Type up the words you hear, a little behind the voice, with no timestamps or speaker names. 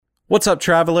What's up,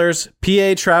 travelers?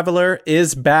 PA Traveler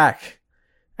is back.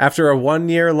 After a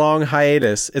 1-year long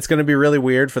hiatus, it's going to be really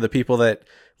weird for the people that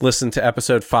listened to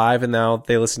episode 5 and now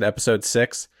they listen to episode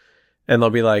 6. And they'll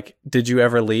be like, did you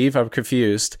ever leave? I'm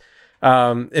confused.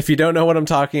 If you don't know what I'm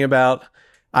talking about,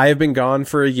 I have been gone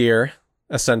for a year,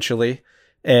 essentially.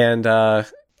 And I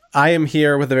am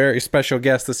here with a very special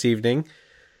guest this evening.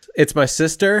 It's my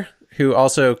sister, who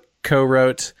also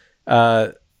co-wrote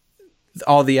all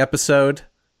the episode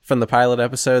from the pilot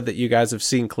episode that you guys have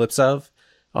seen clips of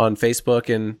on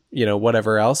Facebook and,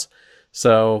 whatever else.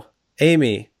 So,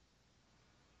 Amy.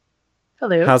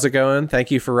 Hello. How's it going?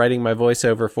 Thank you for writing my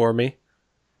voiceover for me.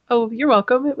 Oh, you're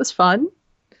welcome. It was fun.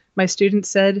 My students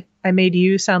said I made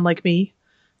you sound like me.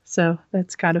 So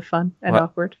that's kind of fun and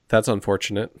awkward. That's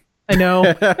unfortunate. I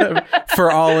know.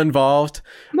 For all involved.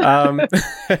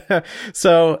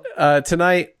 So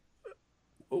tonight,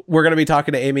 we're going to be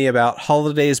talking to Amy about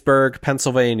Hollidaysburg,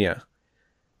 Pennsylvania.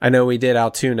 I know we did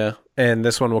Altoona, and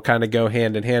this one will kind of go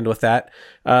hand in hand with that.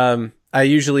 I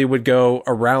usually would go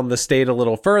around the state a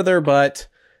little further, but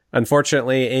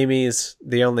unfortunately, Amy's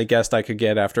the only guest I could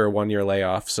get after a 1-year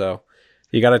layoff. So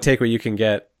you got to take what you can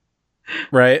get,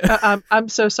 right? I'm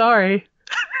so sorry.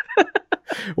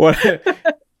 What a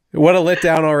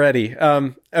letdown already.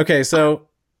 Okay, so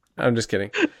I'm just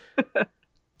kidding.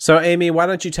 So, Amy, why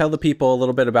don't you tell the people a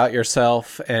little bit about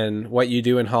yourself and what you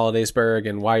do in Hollidaysburg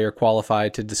and why you're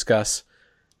qualified to discuss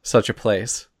such a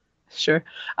place? Sure.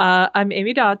 I'm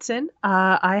Amy Dodson.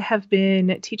 I have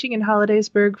been teaching in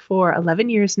Hollidaysburg for 11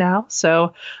 years now,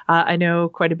 so I know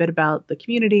quite a bit about the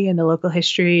community and the local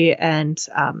history, and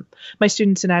my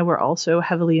students and I were also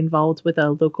heavily involved with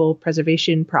a local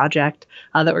preservation project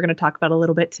that we're going to talk about a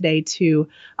little bit today to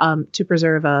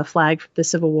preserve a flag from the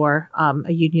Civil War,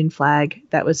 a Union flag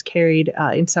that was carried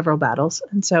in several battles,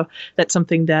 and so that's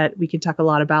something that we can talk a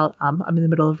lot about. I'm in the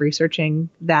middle of researching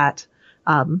that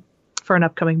for an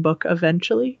upcoming book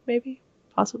eventually, maybe,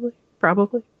 possibly,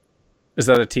 probably. Is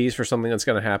that a tease for something that's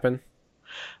going to happen?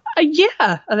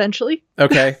 Yeah, eventually.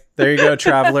 Okay, there you go,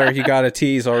 traveler. You got a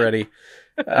tease already.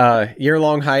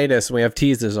 Year-long hiatus, and we have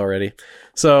teases already.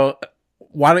 So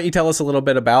why don't you tell us a little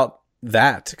bit about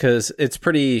that? Because it's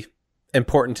pretty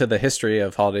important to the history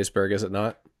of Hollidaysburg, is it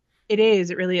not? It is.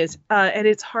 It really is. And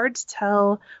it's hard to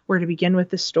tell where to begin with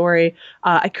the story.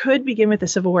 I could begin with the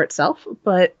Civil War itself,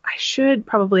 but I should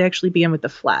probably actually begin with the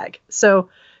flag. So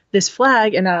this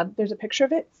flag, and there's a picture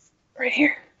of it right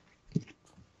here.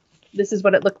 This is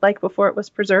what it looked like before it was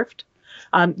preserved.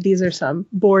 These are some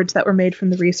boards that were made from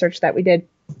the research that we did.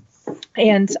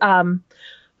 And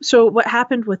so what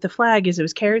happened with the flag is it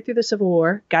was carried through the Civil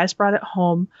War. Guys brought it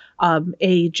home.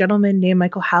 A gentleman named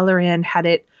Michael Halloran had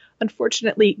it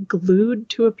unfortunately glued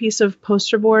to a piece of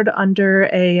poster board under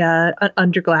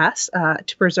under glass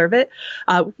to preserve it,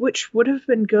 which would have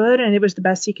been good, and it was the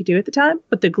best he could do at the time.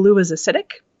 But the glue was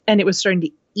acidic, and it was starting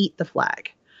to eat the flag,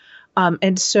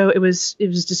 and so it was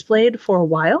displayed for a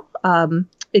while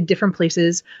in different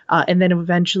places, and then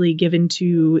eventually given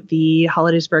to the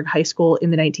Hollidaysburg High School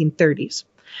in the 1930s.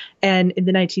 And in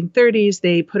the 1930s,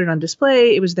 they put it on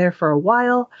display. It was there for a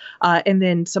while, and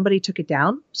then somebody took it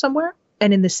down somewhere.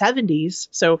 And in the 70s,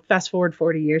 so fast forward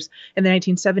 40 years, in the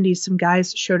 1970s, some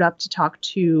guys showed up to talk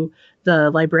to the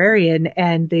librarian,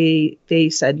 and they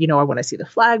said, I want to see the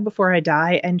flag before I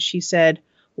die. And she said,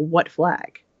 what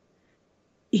flag?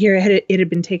 Here it had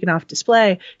been taken off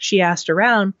display. She asked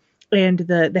around, and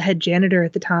the head janitor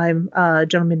at the time, a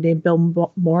gentleman named Bill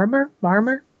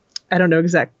Marmer. I don't know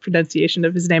exact pronunciation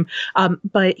of his name,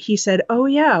 but he said, oh,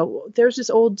 yeah, there's this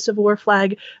old Civil War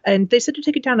flag, and they said to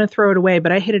take it down and throw it away,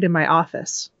 but I hid it in my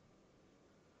office.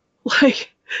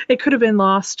 Like, it could have been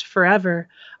lost forever.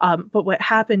 But what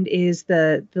happened is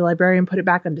the librarian put it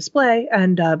back on display,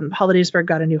 and Hollidaysburg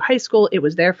got a new high school. It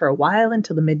was there for a while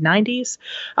until the mid-90s,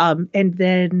 and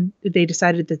then they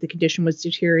decided that the condition was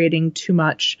deteriorating too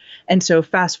much. And so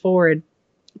fast forward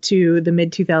to the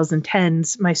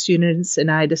mid-2010s, my students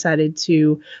and I decided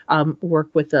to work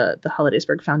with the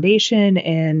Hollidaysburg Foundation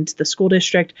and the school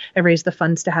district and raise the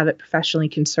funds to have it professionally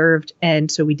conserved.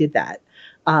 And so we did that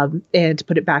and to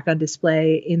put it back on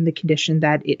display in the condition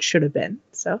that it should have been.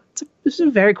 So this is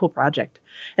a very cool project.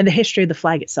 And the history of the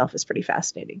flag itself is pretty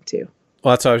fascinating, too.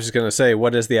 Well, that's what I was just going to say.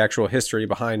 What is the actual history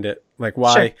behind it? Like,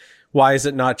 why is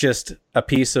it not just a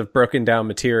piece of broken down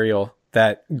material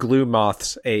that glue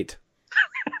moths ate?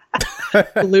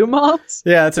 Glue moths?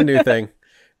 Yeah, it's a new thing.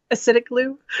 Acidic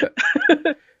glue?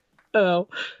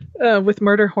 With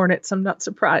murder hornets, I'm not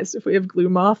surprised if we have glue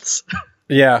moths.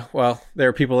 Yeah, well, there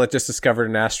are people that just discovered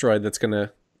an asteroid that's going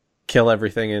to kill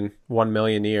everything in 1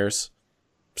 million years.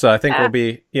 So I think we'll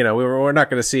be, we're not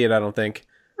going to see it, I don't think.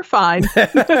 we're fine.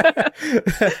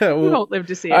 We won't live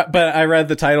to see it. But I read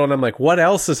the title and I'm like, what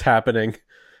else is happening?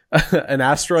 An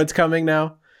asteroid's coming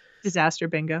now? Disaster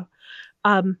bingo.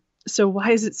 So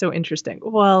why is it so interesting?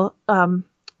 Well,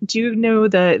 do you know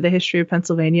the history of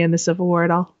Pennsylvania and the Civil War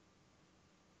at all?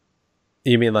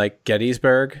 You mean like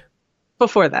Gettysburg?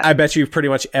 Before that. I bet you pretty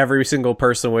much every single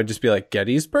person would just be like,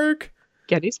 Gettysburg?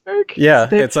 Gettysburg? Yeah,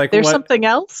 it's like there's something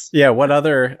else? Yeah, what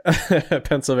other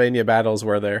Pennsylvania battles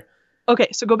were there? Okay,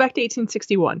 so go back to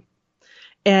 1861.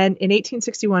 And in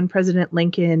 1861, President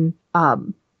Lincoln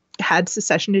had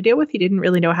secession to deal with. He didn't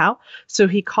really know how. So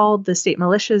he called the state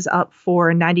militias up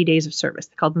for 90 days of service.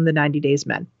 They called them the 90 Days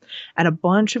Men. And a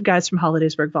bunch of guys from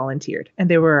Hollidaysburg volunteered. And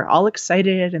they were all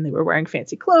excited and they were wearing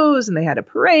fancy clothes and they had a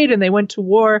parade and they went to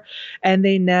war. And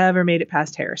they never made it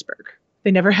past Harrisburg.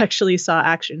 They never actually saw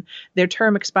action. Their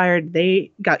term expired.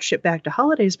 They got shipped back to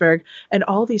Hollidaysburg. And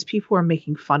all these people were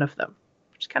making fun of them.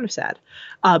 Which is kind of sad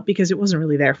because it wasn't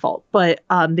really their fault. But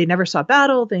they never saw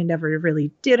battle. They never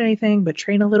really did anything but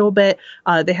train a little bit.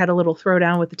 They had a little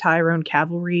throwdown with the Tyrone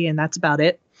cavalry, and that's about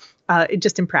it.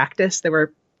 Just in practice, they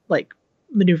were like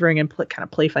maneuvering and kind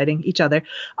of play fighting each other.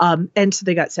 And so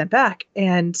they got sent back.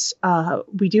 And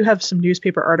we do have some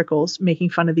newspaper articles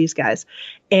making fun of these guys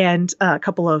and a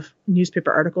couple of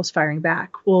newspaper articles firing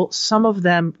back. Well, some of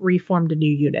them reformed a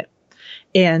new unit.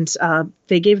 And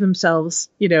they gave themselves,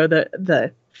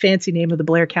 the fancy name of the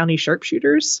Blair County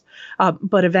Sharpshooters.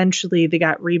 But eventually they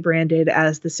got rebranded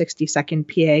as the 62nd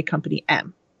PA Company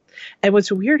M. And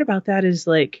what's weird about that is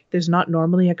like there's not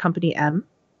normally a Company M,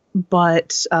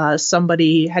 but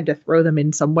somebody had to throw them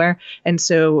in somewhere. And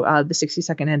so the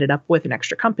 62nd ended up with an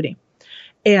extra company.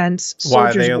 And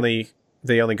why they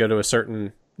only go to a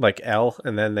certain like L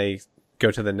and then they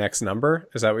go to the next number?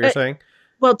 Is that what you're saying?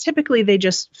 Well, typically they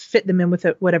just fit them in with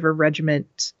whatever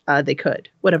regiment they could,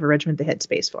 whatever regiment they had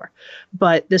space for.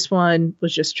 But this one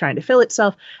was just trying to fill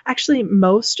itself. Actually,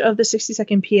 most of the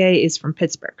 62nd PA is from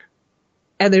Pittsburgh.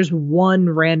 And there's one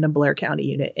random Blair County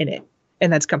unit in it,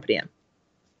 and that's Company M.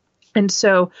 And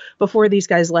so before these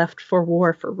guys left for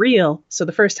war for real, so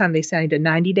the first time they signed a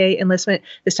 90-day enlistment,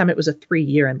 this time it was a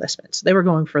 3-year enlistment. So they were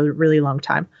going for a really long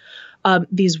time.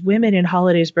 These women in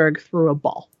Hollidaysburg threw a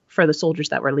ball for the soldiers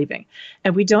that were leaving.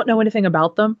 And we don't know anything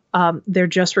about them. They're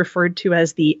just referred to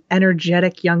as the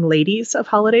energetic young ladies of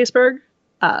Hollidaysburg.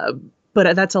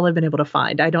 But that's all I've been able to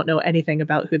find. I don't know anything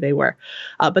about who they were.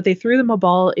 But they threw them a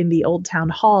ball in the old town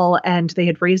hall, and they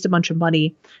had raised a bunch of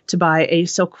money to buy a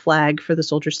silk flag for the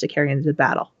soldiers to carry into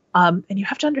battle. And you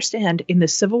have to understand, in the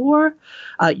Civil War,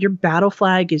 your battle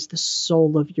flag is the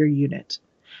soul of your unit.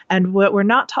 And what we're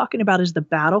not talking about is the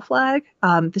battle flag.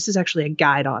 This is actually a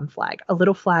guide-on flag, a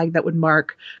little flag that would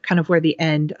mark kind of where the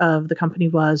end of the company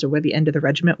was or where the end of the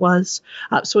regiment was.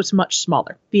 So it's much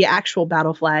smaller. The actual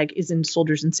battle flag is in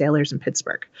Soldiers and Sailors in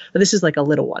Pittsburgh, but this is like a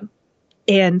little one.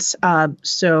 And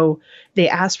so they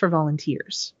asked for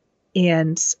volunteers.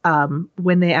 And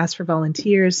when they asked for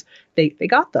volunteers, they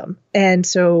got them. And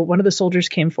so one of the soldiers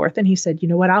came forth and he said, you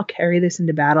know what, I'll carry this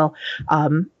into battle.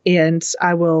 And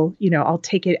I will, I'll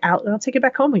take it out and I'll take it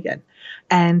back home again.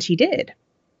 And he did.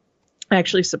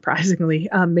 Actually, surprisingly,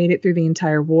 made it through the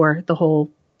entire war, the whole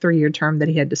 3-year term that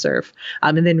he had to serve,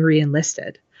 and then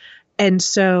re-enlisted. And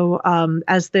so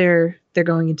as they're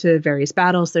going into various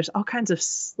battles, there's all kinds of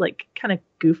like kind of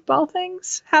goofball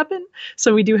things happen.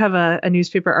 So we do have a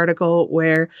newspaper article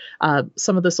where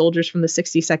some of the soldiers from the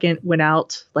 62nd went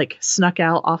out, like snuck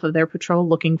out off of their patrol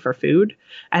looking for food,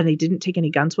 and they didn't take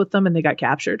any guns with them and they got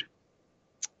captured.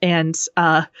 And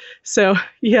there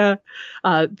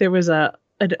was a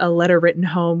letter written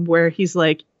home where he's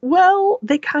like, well,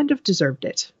 they kind of deserved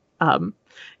it.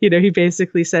 He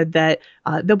basically said that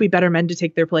there'll be better men to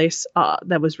take their place.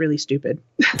 That was really stupid.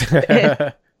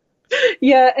 And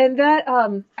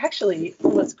that actually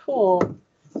what's cool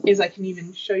is I can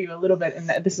even show you a little bit, and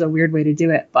this is a weird way to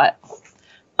do it, but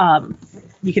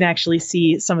you can actually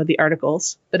see some of the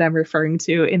articles that I'm referring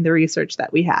to in the research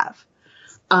that we have.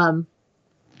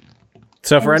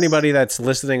 So for anybody that's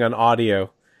listening on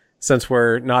audio, since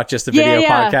we're not just a video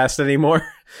podcast anymore.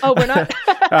 Oh, we're not?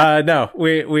 No,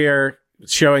 we are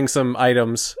showing some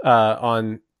items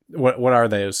on what are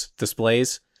those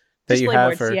displays that Display you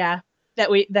have boards,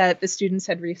 that the students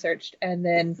had researched, and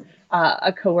then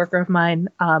a coworker of mine,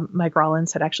 Mike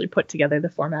Rollins, had actually put together the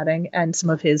formatting, and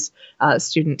some of his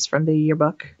students from the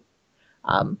yearbook.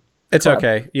 It's club.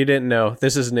 Okay, you didn't know.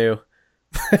 This is new.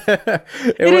 It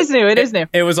is new.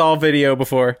 It was all video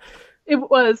before. It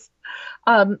was.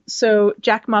 So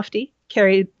Jack Mufti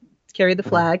carried the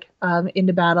flag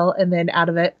into battle and then out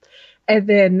of it. And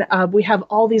then we have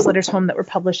all these letters home that were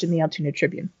published in the Altoona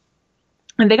Tribune.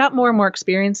 And they got more and more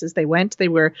experience as they went. They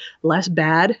were less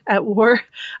bad at war.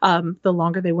 The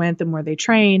longer they went, the more they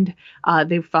trained.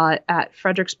 They fought at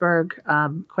Fredericksburg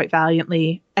quite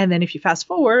valiantly. And then if you fast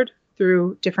forward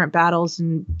through different battles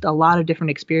and a lot of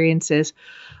different experiences,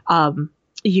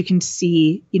 you can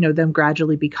see, them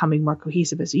gradually becoming more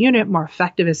cohesive as a unit, more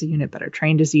effective as a unit, better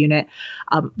trained as a unit.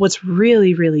 What's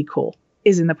really, really cool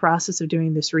is in the process of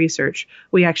doing this research,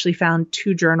 we actually found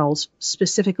 2 journals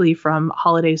specifically from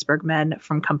Hollidaysburg men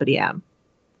from Company M.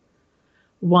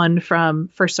 One from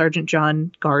First Sergeant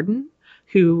John Garden,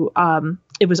 who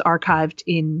it was archived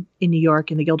in New York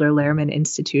in the Gilder Lehrman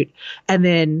Institute. And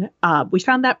then we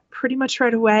found that pretty much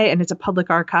right away, and it's a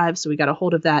public archive, so we got a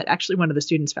hold of that. Actually, one of the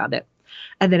students found it.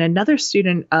 And then another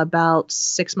student, about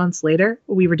 6 months later,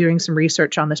 we were doing some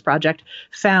research on this project,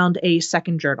 found a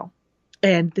second journal.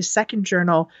 And the second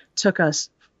journal took us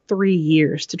 3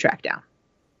 years to track down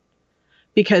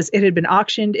because it had been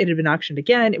auctioned. It had been auctioned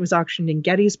again. It was auctioned in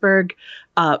Gettysburg.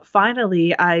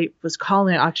 Finally, I was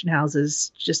calling auction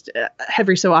houses just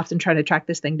every so often trying to track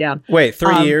this thing down. Wait,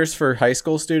 3 years for high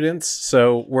school students?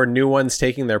 So were new ones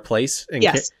taking their place and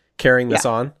carrying this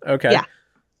on? Okay.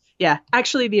 Yeah.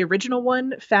 Actually, the original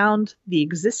one found the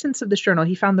existence of this journal.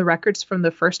 He found the records from the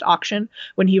first auction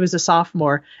when he was a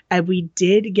sophomore. And we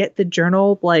did get the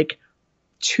journal like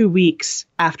 2 weeks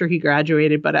after he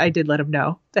graduated, but I did let him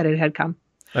know that it had come.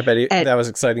 I bet that was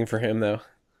exciting for him, though.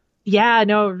 Yeah,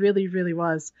 no, it really, really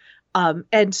was.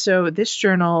 And so this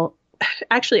journal,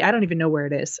 actually, I don't even know where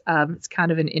it is. It's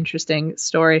kind of an interesting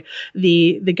story.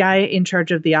 The guy in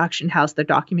charge of the auction house, the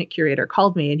document curator,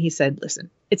 called me and he said, listen,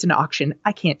 it's an auction.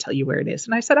 I can't tell you where it is.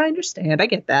 And I said, I understand. I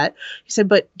get that. He said,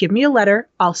 but give me a letter.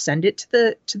 I'll send it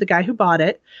to the guy who bought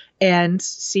it and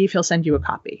see if he'll send you a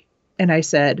copy. And I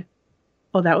said,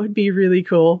 oh, that would be really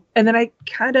cool. And then I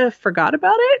kind of forgot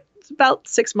about it. It's about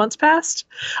 6 months passed.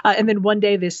 And then one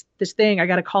day this thing, I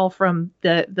got a call from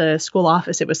the school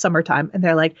office. It was summertime. And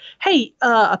they're like, hey,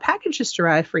 a package just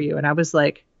arrived for you. And I was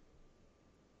like,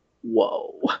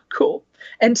 whoa, cool.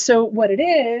 And so what it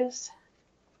is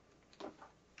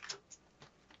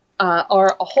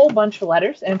are a whole bunch of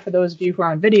letters. And for those of you who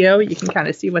are on video, you can kind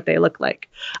of see what they look like.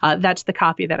 That's the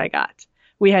copy that I got.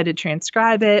 We had to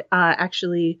transcribe it.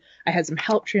 Actually, I had some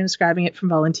help transcribing it from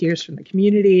volunteers from the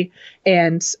community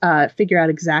and figure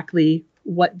out exactly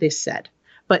what this said.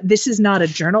 But this is not a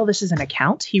journal. This is an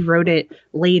account. He wrote it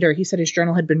later. He said his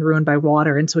journal had been ruined by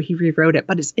water, and so he rewrote it.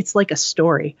 But it's like a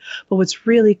story. But what's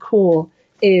really cool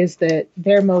is that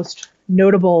their most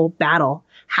notable battle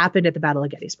happened at the Battle of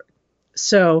Gettysburg.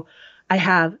 So I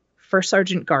have First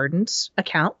Sergeant Garden's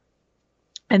account,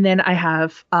 and then I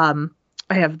have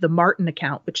the Martin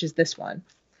account, which is this one.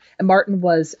 And Martin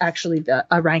was actually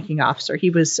a ranking officer. He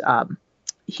was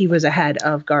ahead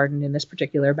of Garden in this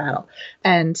particular battle.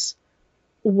 And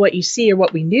what you see, or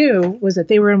what we knew, was that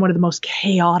they were in one of the most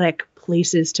chaotic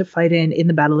places to fight in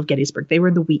the Battle of Gettysburg. They were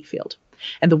in the wheat field.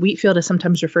 And the wheat field is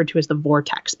sometimes referred to as the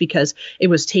vortex because it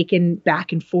was taken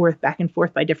back and forth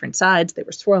by different sides. They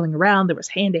were swirling around. There was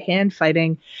hand-to-hand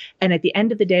fighting. And at the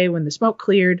end of the day, when the smoke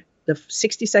cleared, the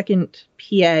 62nd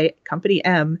PA, Company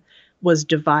M, was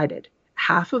divided.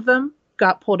 Half of them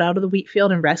got pulled out of the wheat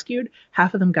field and rescued.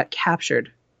 Half of them got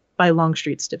captured by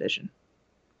Longstreet's division.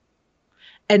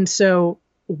 And so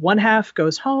one half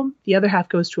goes home. The other half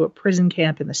goes to a prison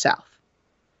camp in the South.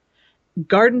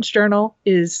 Garden's journal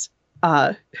is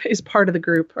part of the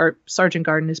group, or Sergeant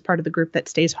Garden is part of the group that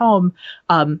stays home.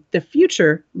 The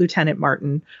future Lieutenant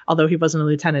Martin, although he wasn't a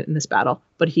lieutenant in this battle,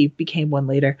 but he became one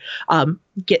later,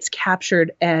 gets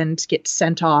captured and gets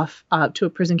sent off to a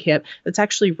prison camp that's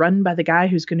actually run by the guy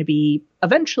who's going to be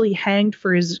eventually hanged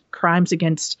for his crimes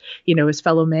against, his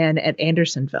fellow man at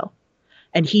Andersonville.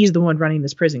 And he's the one running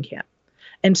this prison camp.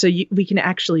 And so we can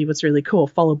actually, what's really cool,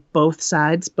 follow both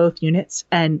sides, both units,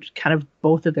 and kind of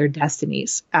both of their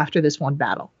destinies after this one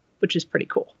battle, which is pretty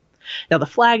cool. Now, the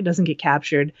flag doesn't get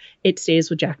captured. It stays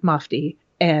with Jack Mufti,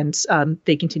 and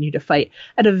they continue to fight.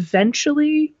 And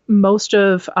eventually, most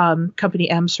of Company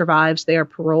M survives. They are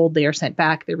paroled. They are sent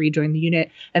back. They rejoin the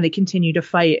unit, and they continue to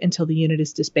fight until the unit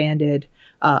is disbanded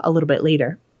a little bit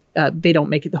later. They don't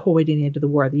make it the whole way to the end of the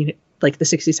war. The unit, like the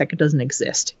 62nd, doesn't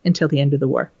exist until the end of the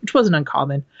war, which wasn't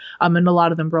uncommon. And a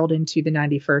lot of them rolled into the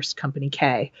 91st Company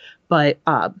K. But,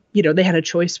 they had a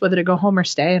choice whether to go home or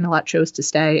stay, and a lot chose to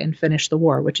stay and finish the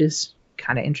war, which is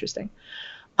kind of interesting.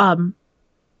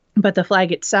 But the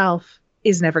flag itself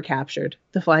is never captured.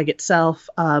 The flag itself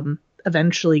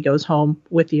eventually goes home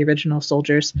with the original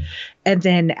soldiers. And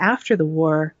then after the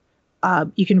war,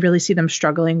 you can really see them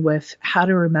struggling with how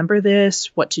to remember this,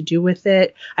 what to do with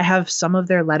it. I have some of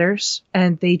their letters,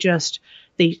 and they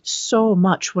They so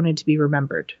much wanted to be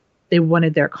remembered. They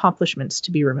wanted their accomplishments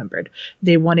to be remembered.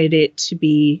 They wanted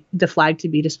the flag to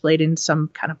be displayed in some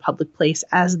kind of public place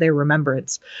as their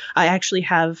remembrance. I actually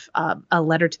have a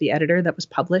letter to the editor that was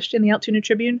published in the Altoona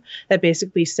Tribune that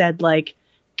basically said, like,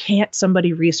 can't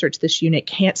somebody research this unit?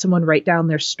 Can't someone write down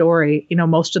their story?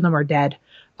 Most of them are dead.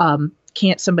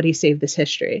 Can't somebody save this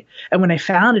history? And when I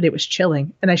found it, it was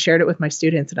chilling. And I shared it with my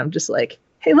students, and I'm just like,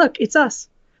 hey, look, it's us.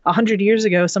 100 years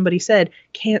ago, somebody said,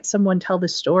 can't someone tell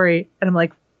this story? And I'm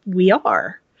like, we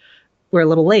are. We're a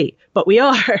little late, but we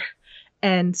are.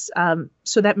 And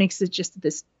so that makes it just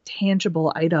this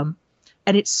tangible item.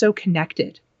 And it's so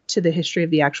connected to the history of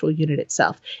the actual unit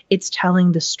itself. It's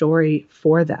telling the story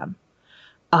for them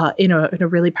in a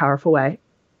really powerful way.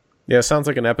 Yeah, it sounds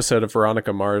like an episode of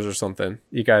Veronica Mars or something.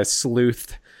 You guys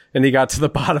sleuthed and you got to the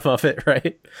bottom of it,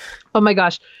 right? Oh my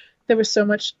gosh. There was so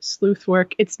much sleuth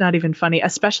work. It's not even funny,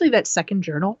 especially that second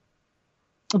journal,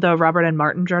 the Robert N.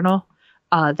 Martin journal.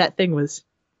 That thing was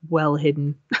well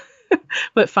hidden,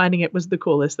 but finding it was the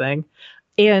coolest thing.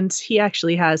 And he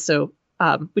actually has,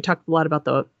 we talked a lot about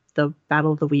the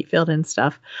Battle of the Wheatfield and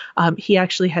stuff. He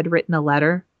actually had written a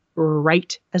letter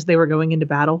right as they were going into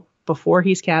battle, before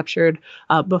he's captured,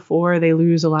 before they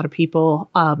lose a lot of people.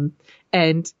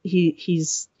 And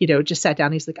he's just sat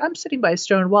down. He's like, I'm sitting by a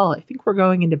stone wall. I think we're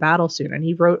going into battle soon. And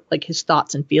he wrote like his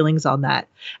thoughts and feelings on that.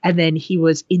 And then he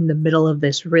was in the middle of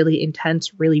this really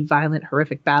intense, really violent,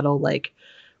 horrific battle, like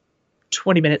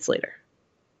 20 minutes later.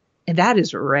 And that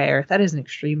is rare. That is an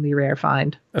extremely rare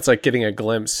find. That's like getting a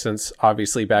glimpse, since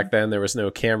obviously back then there was no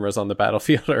cameras on the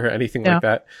battlefield or anything like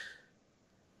that.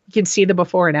 You can see the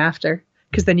before and after,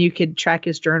 because then you could track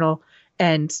his journal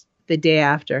and the day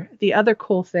after. The other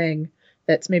cool thing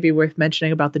that's maybe worth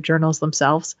mentioning about the journals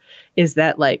themselves is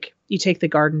that, like, you take the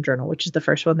Garden Journal, which is the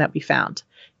first one that we found.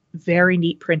 Very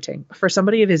neat printing. For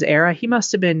somebody of his era, he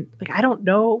must have been, like, I don't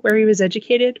know where he was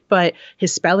educated, but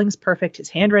his spelling's perfect. His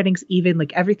handwriting's even,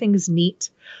 like, everything's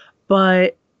neat.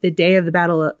 But the day of the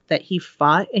battle that he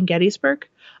fought in Gettysburg,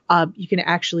 you can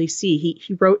actually see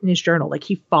he wrote in his journal, like,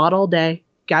 he fought all day.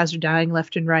 Guys are dying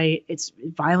left and right. It's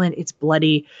violent. It's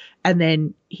bloody. And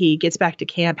then he gets back to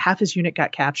camp. Half his unit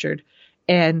got captured.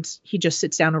 And he just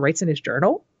sits down and writes in his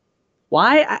journal.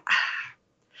 Why?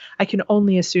 I can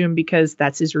only assume because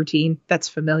that's his routine. That's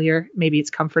familiar. Maybe it's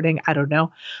comforting. I don't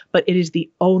know. But it is the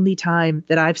only time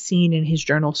that I've seen in his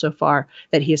journal so far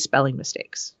that he has spelling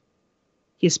mistakes.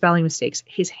 He has spelling mistakes.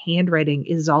 His handwriting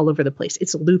is all over the place.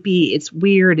 It's loopy. It's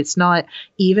weird. It's not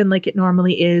even like it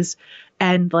normally is.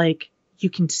 And like, you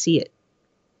can see it.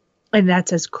 And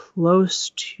that's as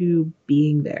close to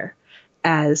being there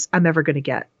as I'm ever going to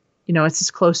get. It's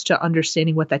as close to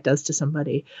understanding what that does to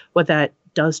somebody, what that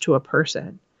does to a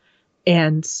person.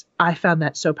 And I found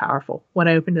that so powerful. When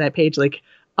I opened that page, like,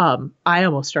 I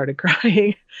almost started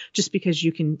crying just because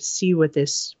you can see what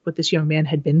this young man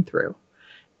had been through.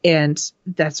 And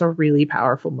that's a really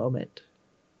powerful moment.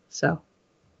 So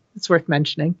it's worth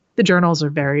mentioning. The journals are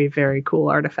very, very cool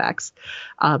artifacts.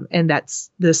 And that's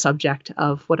the subject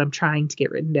of what I'm trying to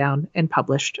get written down and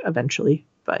published eventually.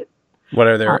 But what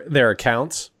are their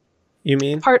accounts, you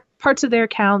mean? Parts of their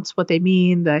accounts, what they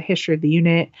mean, the history of the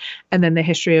unit, and then the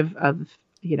history of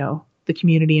the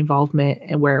community involvement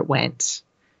and where it went.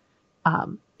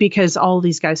 Because all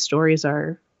these guys' stories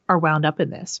are wound up in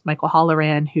this. Michael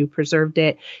Halloran, who preserved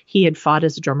it, he had fought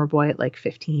as a drummer boy at like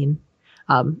 15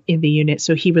 in the unit.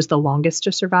 So he was the longest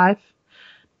to survive.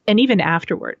 And even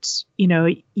afterwards,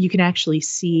 you can actually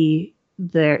see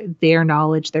their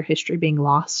knowledge, their history being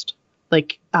lost.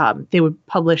 Like they would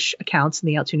publish accounts in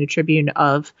the Altoona Tribune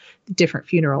of different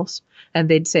funerals. And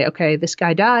they'd say, okay, this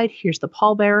guy died. Here's the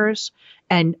pallbearers.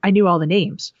 And I knew all the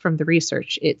names from the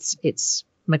research. It's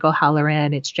Michael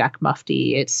Halloran, it's Jack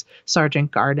Mufti, it's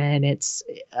Sergeant Garden, it's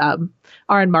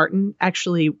R.N. Martin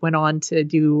actually went on to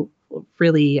do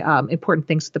really important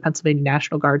things with the Pennsylvania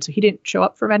National Guard. So he didn't show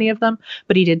up for many of them,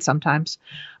 but he did sometimes.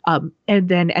 And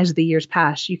then as the years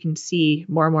pass, you can see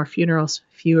more and more funerals,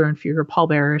 fewer and fewer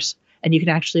pallbearers, and you can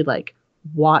actually like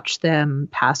watch them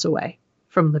pass away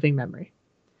from living memory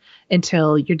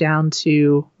until you're down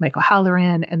to Michael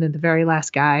Halloran, and then the very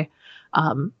last guy,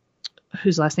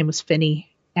 whose last name was Finney.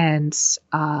 And,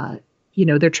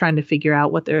 they're trying to figure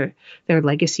out what their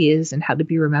legacy is and how to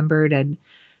be remembered. And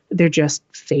they're just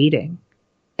fading.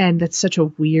 And that's such a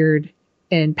weird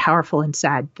and powerful and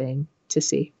sad thing to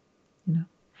see,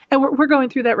 And we're going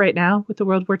through that right now with the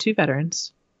World War II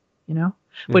veterans,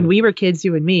 When we were kids,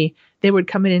 you and me, they would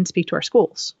come in and speak to our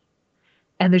schools.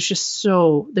 And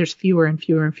there's fewer and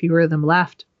fewer and fewer of them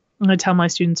left. I tell my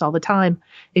students all the time,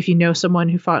 if you know someone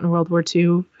who fought in World War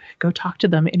II, go talk to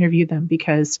them, interview them,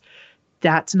 because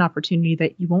that's an opportunity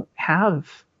that you won't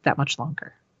have that much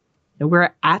longer. You know, we're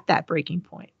at that breaking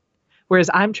point. Whereas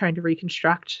I'm trying to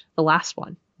reconstruct the last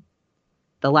one,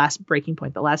 the last breaking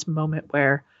point, the last moment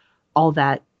where all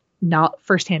that not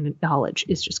firsthand knowledge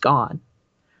is just gone.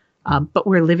 But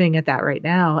we're living at that right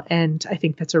now. And I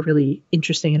think that's a really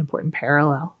interesting and important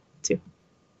parallel too.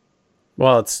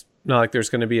 Well, it's not like there's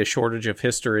going to be a shortage of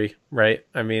history, right?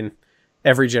 I mean,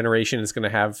 every generation is going to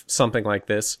have something like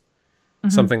this,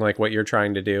 something like what you're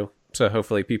trying to do. So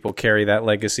hopefully people carry that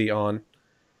legacy on.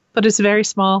 But it's very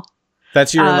small.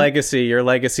 That's your legacy. Your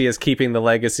legacy is keeping the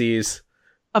legacies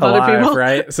of alive, other people,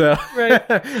 right? So right.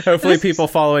 Hopefully people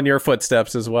follow in your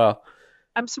footsteps as well.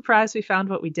 I'm surprised we found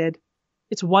what we did.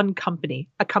 It's one company.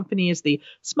 A company is the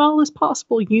smallest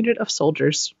possible unit of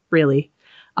soldiers, really,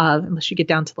 unless you get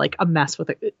down to like a mess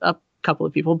with a couple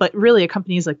of people. But really, a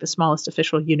company is like the smallest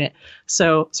official unit.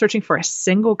 So searching for a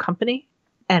single company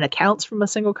and accounts from a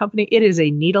single company, it is a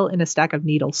needle in a stack of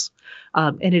needles.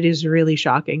 And it is really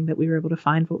shocking that we were able to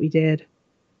find what we did.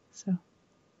 So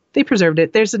they preserved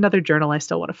it. There's another journal I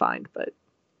still want to find, but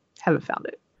haven't found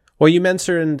it. Well, you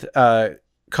mentioned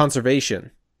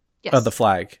conservation. Yes. Of the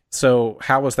flag. So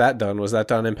how was that done? Was that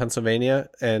done in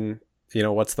Pennsylvania? And, you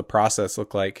know, what's the process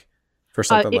look like for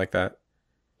something like that?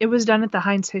 It was done at the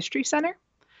Heinz History Center.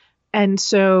 And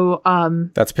so...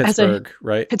 that's Pittsburgh,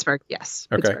 right? Pittsburgh, yes.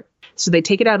 Okay. Pittsburgh. So they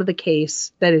take it out of the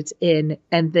case that it's in.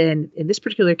 And then in this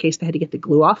particular case, they had to get the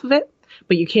glue off of it.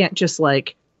 But you can't just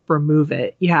like remove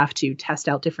it. You have to test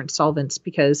out different solvents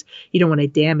because you don't want to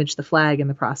damage the flag in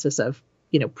the process of,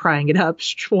 you know, prying it up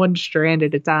one strand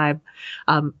at a time.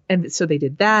 And so they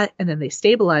did that, and then they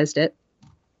stabilized it.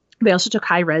 They also took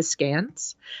high-res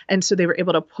scans. And so they were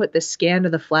able to put the scan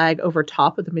of the flag over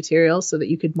top of the material so that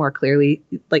you could more clearly,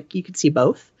 like you could see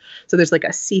both. So there's like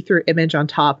a see-through image on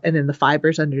top and then the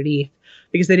fibers underneath,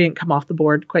 because they didn't come off the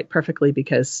board quite perfectly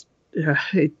because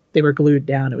they were glued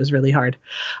down. It was really hard.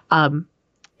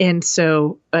 And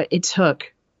so it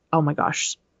took, oh my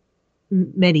gosh,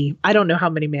 many, I don't know how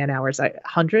many man hours,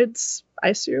 hundreds, I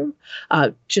assume,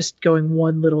 just going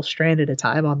one little strand at a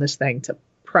time on this thing to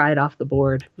pry it off the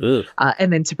board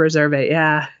and then to preserve it.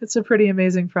 Yeah, it's a pretty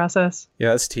amazing process.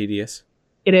 Yeah, it's tedious.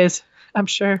 It is, I'm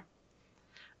sure.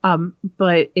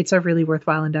 But it's a really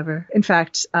worthwhile endeavor. In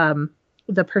fact,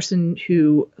 the person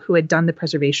who had done the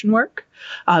preservation work,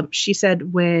 she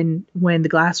said when the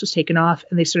glass was taken off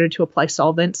and they started to apply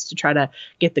solvents to try to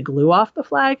get the glue off the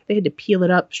flag, they had to peel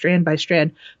it up strand by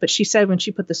strand. But she said when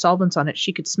she put the solvents on it,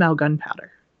 she could smell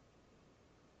gunpowder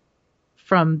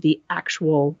from the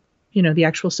actual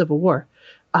Civil War.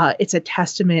 It's a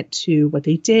testament to what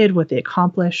they did, what they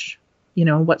accomplished, you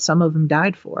know, what some of them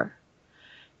died for.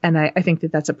 And I think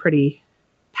that that's a pretty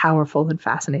powerful and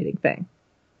fascinating thing.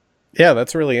 Yeah,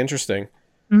 that's really interesting.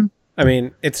 I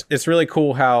mean, it's really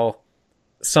cool how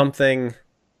something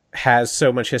has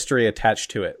so much history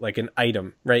attached to it, like an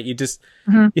item, right? You just,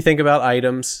 you think about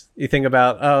items, you think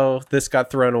about, oh, this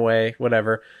got thrown away,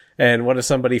 whatever. And what if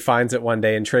somebody finds it one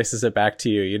day and traces it back to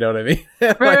you? You know what I mean?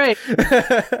 Right.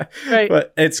 Right.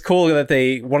 But it's cool that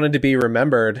they wanted to be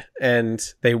remembered and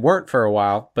they weren't for a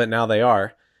while, but now they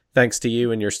are, thanks to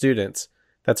you and your students.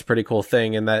 That's a pretty cool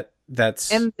thing. And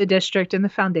that's and the district and the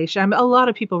foundation. A lot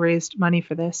of people raised money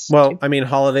for this. Well, I mean,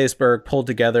 Hollidaysburg pulled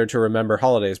together to remember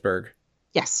Hollidaysburg.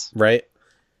 Yes. Right?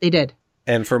 They did.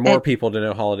 And for more people to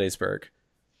know Hollidaysburg.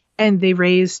 And they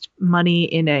raised money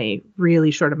in a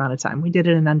really short amount of time. We did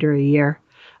it in under a year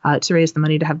to raise the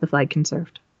money to have the flag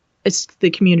conserved.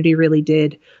 The community really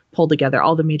did pull together,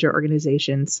 all the major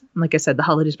organizations. And like I said, the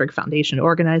Hollidaysburg Foundation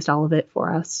organized all of it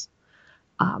for us.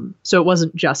 So it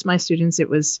wasn't just my students. It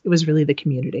was really the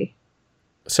community.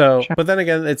 So, but then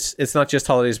again, it's not just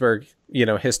Hollidaysburg, you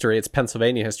know, history. It's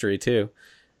Pennsylvania history too.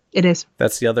 It is.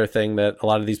 That's the other thing that a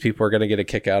lot of these people are going to get a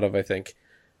kick out of, I think.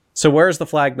 So where's the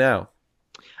flag now?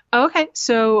 Okay.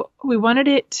 So we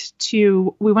wanted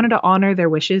to honor their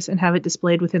wishes and have it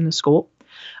displayed within the school.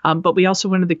 But we also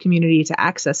wanted the community to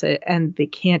access it, and they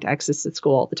can't access the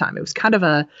school all the time. It was kind of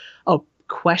a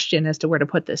question as to where to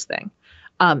put this thing.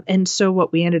 And so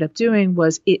what we ended up doing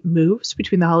was it moves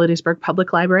between the Hollidaysburg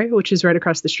Public Library, which is right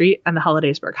across the street, and the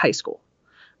Hollidaysburg High School.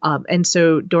 And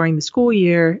so during the school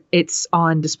year, it's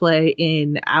on display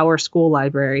in our school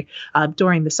library.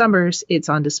 During the summers, it's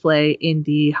on display in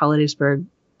the Hollidaysburg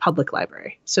Public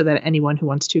Library so that anyone who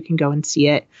wants to can go and see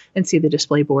it and see the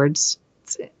display boards.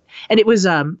 And it was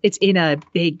it's in a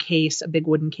big case, a big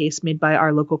wooden case made by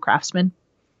our local craftsmen.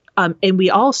 And we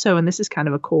also, and this is kind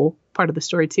of a cool part of the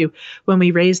story too, when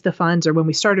we raised the funds, or when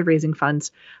we started raising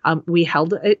funds, we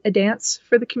held a dance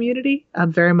for the community,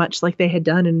 very much like they had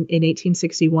done in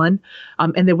 1861.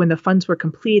 And then when the funds were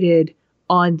completed,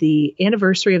 on the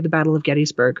anniversary of the Battle of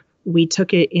Gettysburg, we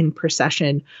took it in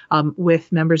procession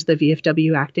with members of the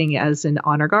VFW acting as an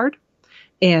honor guard.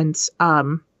 And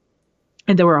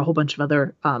there were a whole bunch of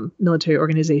other military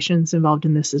organizations involved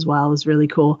in this as well. It was really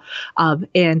cool.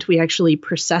 And we actually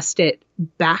processed it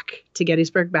back to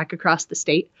Gettysburg, back across the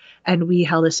state. And we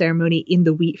held a ceremony in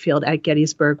the wheat field at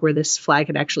Gettysburg where this flag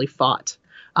had actually fought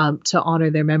to honor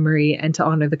their memory and to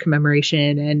honor the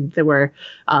commemoration. And there were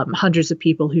hundreds of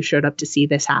people who showed up to see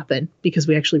this happen because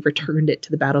we actually returned it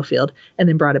to the battlefield and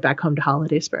then brought it back home to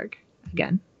Hollidaysburg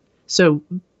again. So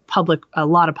a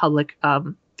lot of public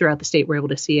throughout the state were able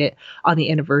to see it on the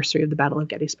anniversary of the Battle of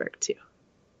Gettysburg too.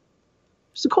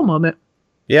 It's a cool moment.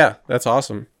 Yeah, that's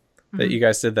awesome that you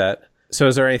guys did that. So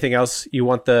is there anything else you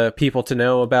want the people to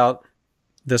know about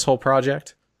this whole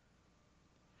project?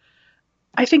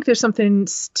 I think there's something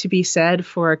to be said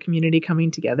for a community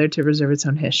coming together to preserve its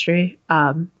own history.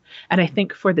 And I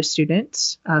think for the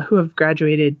students who have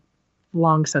graduated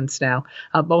long since now,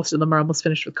 most of them are almost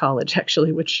finished with college,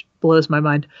 actually, which blows my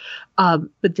mind.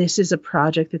 But this is a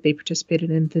project that they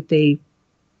participated in that they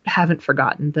haven't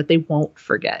forgotten, that they won't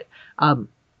forget.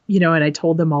 And I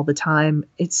told them all the time,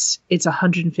 it's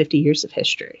 150 years of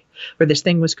history where this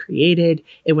thing was created.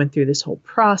 It went through this whole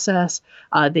process.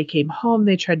 They came home.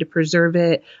 They tried to preserve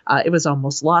it. It was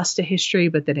almost lost to history,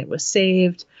 but then it was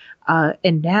saved.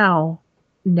 And now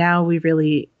we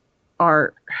really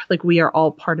are we are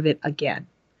all part of it again.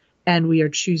 And we are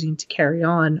choosing to carry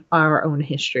on our own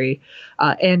history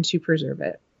and to preserve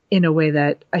it in a way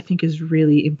that I think is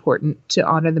really important to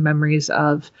honor the memories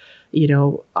of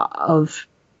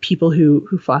people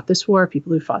who fought this war,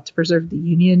 people who fought to preserve the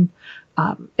Union.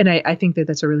 And I think that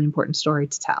that's a really important story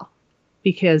to tell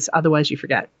because otherwise you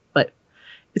forget. But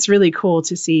it's really cool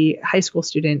to see high school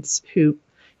students who,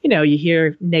 you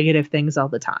hear negative things all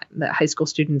the time, that high school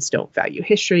students don't value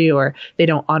history or they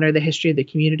don't honor the history of the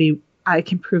community. I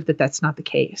can prove that that's not the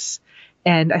case.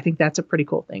 And I think that's a pretty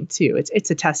cool thing too.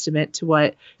 It's a testament to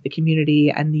what the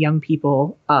community and the young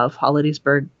people of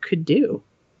Hollidaysburg could do.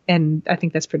 And I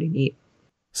think that's pretty neat.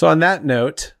 So on that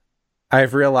note,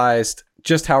 I've realized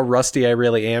just how rusty I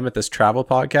really am at this travel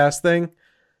podcast thing.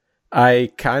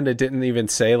 I kind of didn't even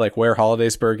say where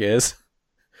Hollidaysburg is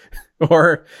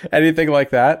or anything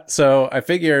like that. So I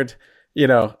figured,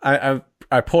 I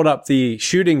pulled up the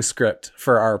shooting script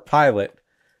for our pilot,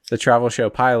 the travel show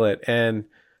pilot, and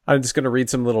I'm just going to read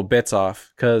some little bits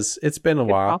off because it's been a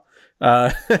while.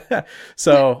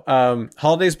 So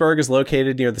Hollidaysburg is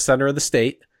located near the center of the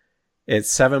state.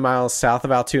 It's 7 miles south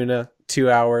of Altoona, 2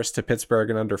 hours to Pittsburgh,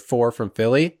 and under 4 from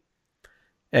Philly.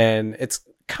 And it's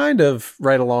kind of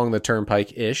right along the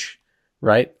turnpike-ish,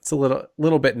 right? It's a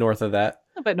little bit north of that.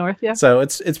 A bit north, yeah. So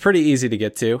it's pretty easy to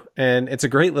get to, and it's a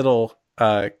great little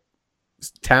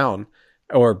town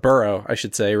or borough, I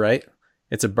should say, right?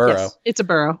 It's a borough. Yes, it's a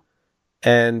borough.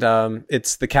 And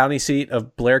it's the county seat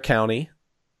of Blair County,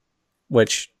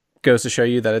 which goes to show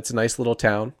you that it's a nice little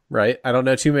town, right? I don't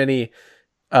know too many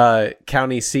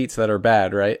county seats that are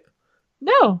bad, right?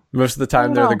 No. Most of the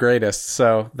time they're the greatest,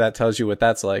 so that tells you what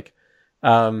that's like.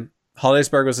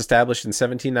 Hollidaysburg was established in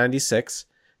 1796,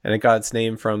 and it got its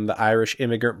name from the Irish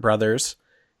immigrant brothers,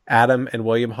 Adam and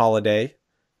William Holliday.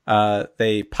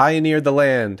 They pioneered the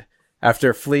land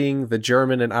after fleeing the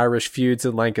German and Irish feuds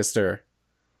in Lancaster.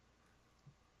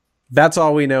 That's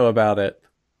all we know about it.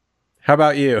 How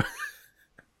about you?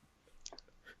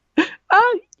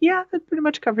 Yeah, that pretty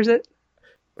much covers it.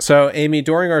 So, Amy,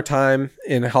 during our time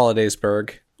in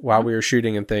Hollidaysburg, while we were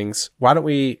shooting and things, why don't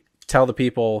we tell the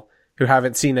people who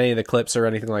haven't seen any of the clips or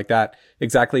anything like that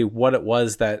exactly what it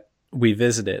was that we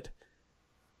visited?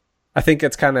 I think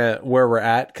it's kind of where we're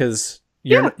at because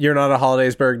you're not a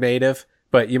Hollidaysburg native,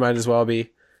 but you might as well be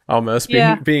almost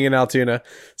being in Altoona.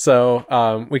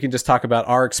 So we can just talk about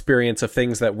our experience of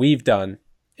things that we've done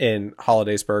in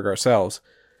Hollidaysburg ourselves.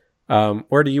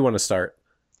 Where do you want to start?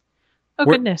 Oh,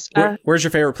 goodness. Where's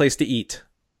your favorite place to eat?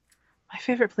 My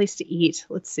favorite place to eat?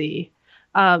 Let's see.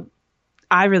 I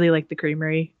really like the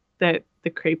creamery. The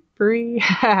creperie.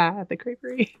 The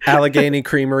creperie. Allegheny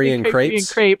Creamery and Crepes.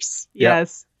 And crepes,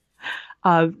 yes.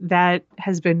 Yep. That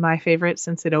has been my favorite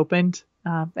since it opened.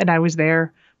 And I was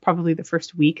there probably the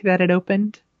first week that it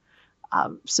opened.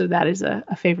 So that is a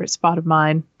favorite spot of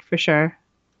mine for sure.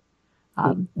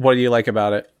 What do you like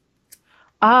about it?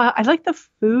 I like the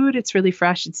food. It's really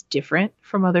fresh. It's different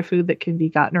from other food that can be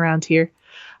gotten around here.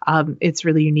 It's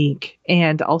really unique.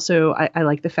 And also I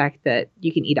like the fact that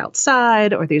you can eat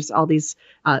outside, or there's all these,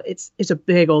 it's a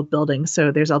big old building.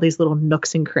 So there's all these little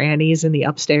nooks and crannies in the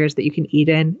upstairs that you can eat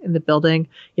in the building,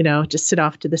 just sit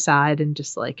off to the side and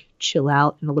just chill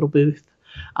out in a little booth,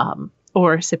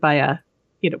 or sit by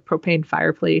propane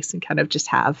fireplace and kind of just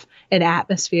have an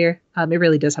atmosphere. It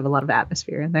really does have a lot of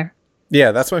atmosphere in there.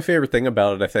 Yeah, that's my favorite thing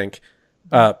about it, I think.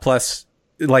 Plus,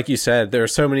 like you said, there are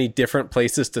so many different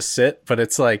places to sit, but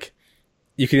it's like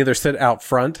you can either sit out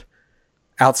front,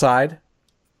 outside,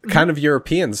 kind of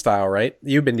European style, right?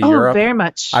 You've been to Europe. Very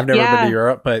much. I've never been to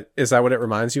Europe, but is that what it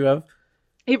reminds you of?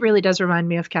 It really does remind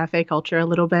me of cafe culture a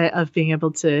little bit, of being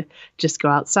able to just go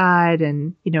outside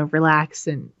and, relax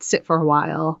and sit for a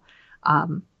while.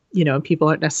 And people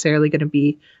aren't necessarily going to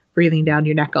be breathing down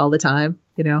your neck all the time.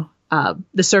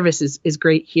 The service is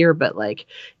great here, but like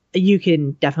you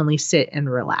can definitely sit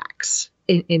and relax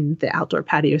in the outdoor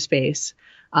patio space.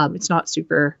 It's not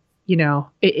super,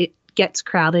 it gets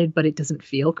crowded, but it doesn't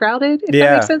feel crowded. If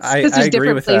that makes sense, because there's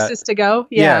different places to go.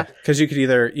 Yeah, because you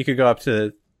could go up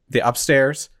to the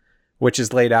upstairs, which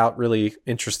is laid out really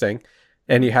interesting,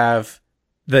 and you have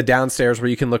the downstairs where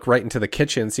you can look right into the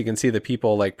kitchen, so you can see the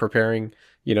people like preparing,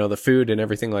 the food and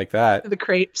everything like that. The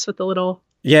crepes with the little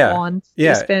wand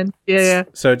spin. Yeah.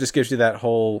 So it just gives you that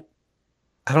whole.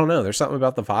 I don't know. There's something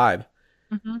about the vibe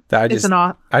that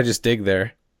I just dig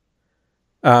there.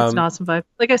 It's an awesome vibe.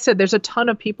 Like I said, there's a ton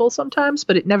of people sometimes,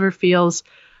 but it never feels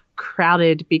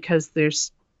crowded because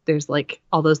there's like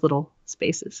all those little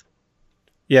spaces.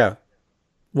 Yeah.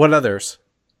 What others?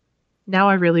 Now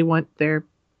I really want their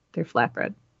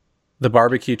flatbread. The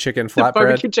barbecue chicken flatbread.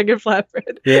 Barbecue chicken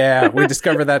flatbread. Yeah, we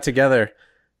discovered that together.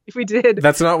 We did.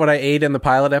 That's not what I ate in the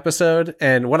pilot episode,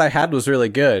 and what I had was really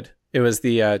good. It was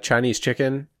the Chinese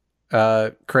chicken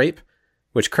crepe,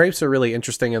 which crepes are really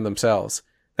interesting in themselves.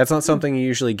 That's not something you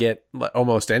usually get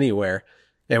almost anywhere,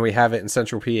 and we have it in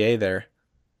Central PA there.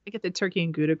 I get the turkey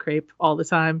and Gouda crepe all the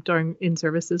time during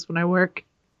in-services when I work.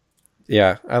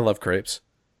 Yeah, I love crepes.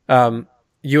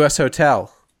 U.S.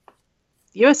 Hotel.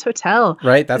 U.S. Hotel.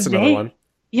 Right? That's another one.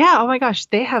 Yeah, oh my gosh.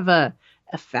 They have a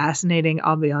fascinating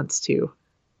ambiance too.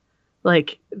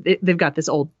 Like, they've got this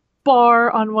old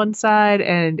bar on one side,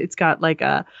 and it's got like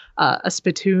a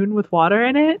spittoon with water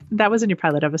in it. That was in your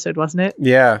pilot episode, wasn't it?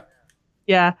 Yeah.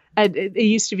 Yeah. And it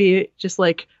used to be just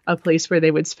like a place where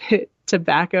they would spit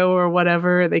tobacco or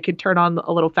whatever. They could turn on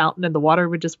a little fountain and the water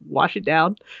would just wash it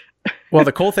down. Well,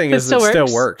 the cool thing is it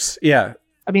still works. Yeah.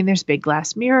 I mean, there's big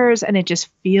glass mirrors, and it just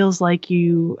feels like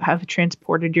you have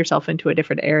transported yourself into a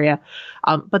different area.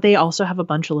 But they also have a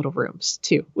bunch of little rooms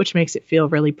too, which makes it feel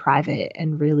really private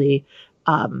and really,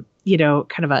 kind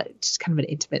of an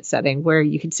intimate setting where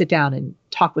you can sit down and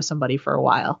talk with somebody for a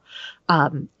while.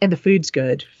 And the food's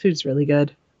good. Food's really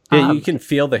good. Yeah, you can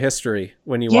feel the history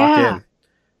when you walk in.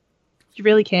 You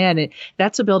really can.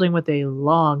 That's a building with a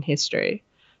long history,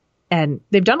 and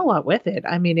they've done a lot with it.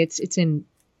 I mean, it's in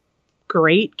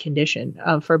great condition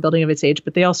for a building of its age,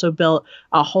 but they also built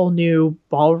a whole new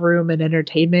ballroom and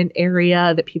entertainment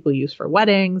area that people use for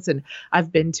weddings. And I've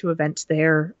been to events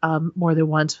there more than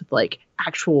once with like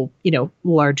actual,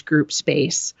 large group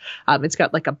space. It's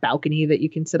got like a balcony that you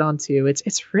can sit on too.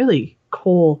 It's really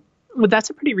cool. Well, that's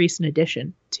a pretty recent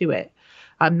addition to it.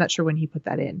 I'm not sure when he put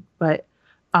that in, but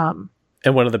and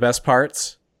one of the best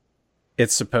parts,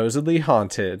 it's supposedly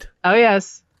haunted. Oh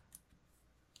yes.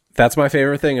 That's my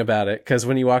favorite thing about it, because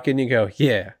when you walk in, you go,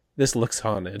 yeah, this looks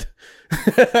haunted.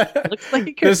 Looks like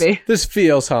it could be. This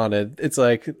feels haunted. It's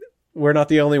like, we're not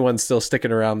the only ones still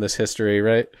sticking around this history,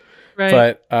 right?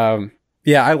 Right. But,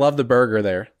 yeah, I love the burger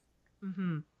there.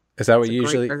 Mm-hmm. Is that what you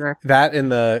usually... That and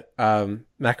the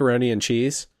macaroni and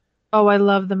cheese? Oh, I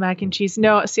love the mac and cheese.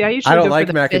 No, see, I don't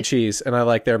like mac and cheese, and I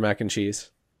like their mac and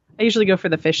cheese. I usually go for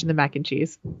the fish and the mac and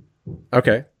cheese.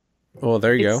 Okay. Well,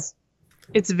 there you go.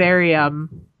 It's very, oh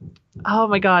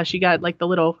my gosh, you got like the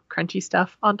little crunchy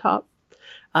stuff on top.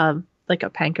 Like a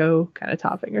panko kind of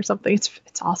topping or something. It's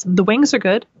awesome. The wings are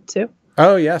good too.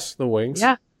 Oh yes, the wings.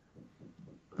 Yeah.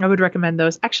 I would recommend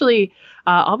those. Actually,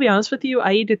 I'll be honest with you,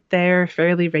 I eat it there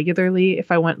fairly regularly if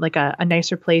I want like a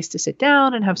nicer place to sit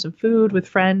down and have some food with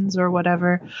friends or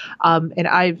whatever. And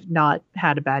I've not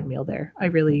had a bad meal there. I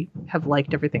really have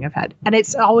liked everything I've had. And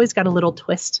it's always got a little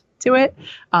twist to it.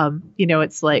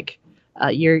 It's like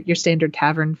your standard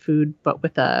tavern food, but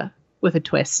with a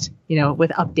twist,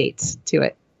 with updates to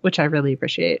it, which I really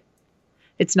appreciate.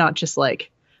 It's not just like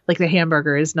the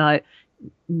hamburger is not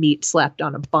meat slapped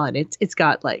on a bun. It's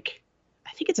got like,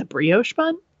 I think it's a brioche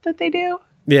bun that they do.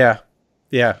 Yeah.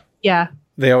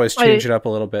 They always change it up a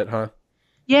little bit, huh?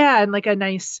 Yeah, and like a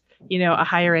nice, a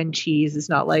higher end cheese is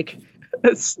not like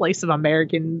a slice of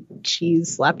American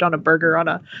cheese slapped on a burger on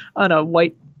a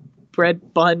white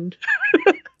bread bun.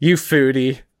 You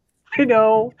foodie. I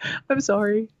know. I'm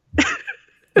sorry.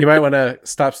 You might want to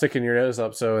stop sticking your nose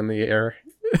up so in the air.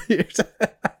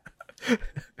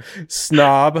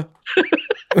 Snob.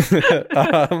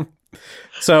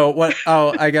 So what?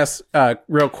 Oh, I guess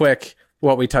real quick,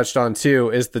 what we touched on too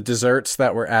is the desserts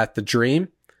that were at the Dream.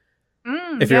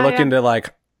 If you're looking to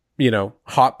like,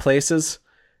 hot places,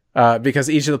 because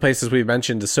each of the places we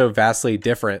mentioned is so vastly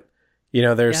different.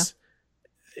 There's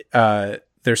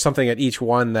something at each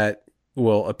one that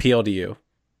will appeal to you.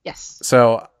 Yes.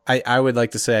 So I would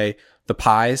like to say the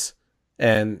pies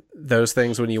and those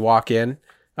things when you walk in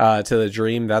to the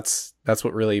Dream, that's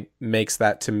what really makes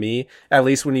that to me. At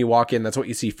least when you walk in, that's what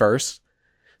you see first.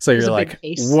 So you're like,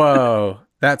 whoa,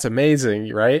 that's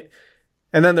amazing, right?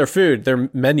 And then their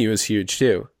menu is huge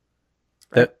too.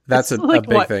 Right. That's it's a like,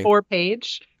 big thing.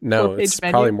 4-page? No, 4-page it's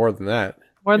menu? probably more than that.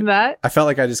 More than that? I felt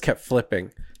like I just kept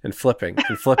flipping and flipping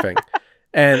and flipping.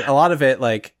 And a lot of it,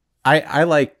 like, I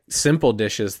like simple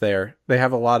dishes there. They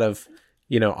have a lot of,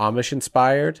 Amish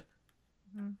inspired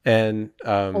and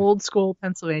old school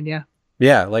Pennsylvania.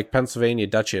 Yeah, like Pennsylvania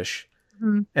Dutchish.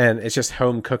 Mm-hmm. And it's just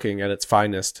home cooking at its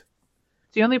finest.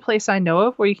 It's the only place I know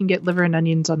of where you can get liver and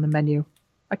onions on the menu.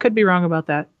 I could be wrong about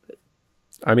that.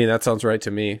 I mean, that sounds right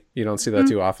to me. You don't see that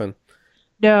too often.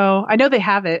 No, I know they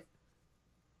have it.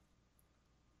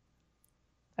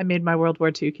 I made my World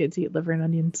War II kids eat liver and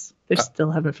onions. They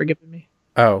still haven't forgiven me.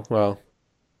 Oh, well,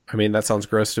 I mean, that sounds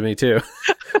gross to me too.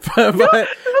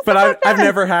 but I've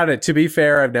never had it. To be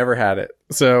fair, I've never had it.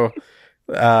 So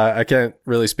I can't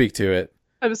really speak to it.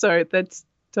 I'm sorry. That's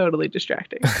totally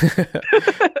distracting.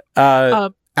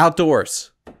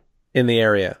 Outdoors in the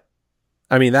area.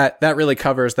 I mean, that really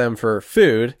covers them for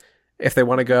food. If they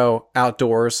want to go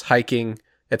outdoors, hiking,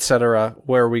 etc.,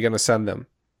 where are we going to send them?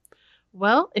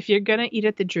 Well, if you're going to eat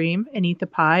at the Dream and eat the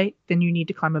pie, then you need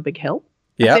to climb a big hill.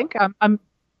 Yeah. I think I'm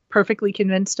perfectly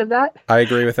convinced of that. I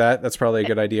agree with that. That's probably a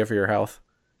good idea for your health.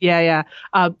 Yeah.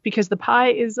 Because the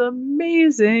pie is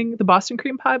amazing. The Boston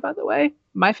cream pie, by the way,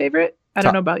 my favorite. I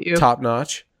don't know about you. Top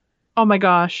notch. Oh my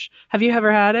gosh. Have you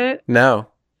ever had it? No.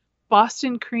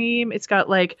 Boston cream. It's got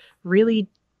like really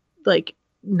like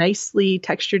nicely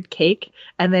textured cake.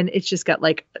 And then it's just got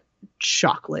like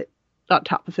chocolate on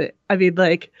top of it. I mean,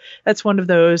 like that's one of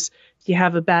those, you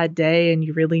have a bad day and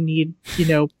you really need,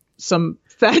 some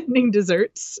fattening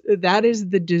desserts. That is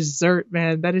the dessert,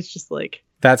 man. That is just like.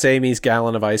 That's Amy's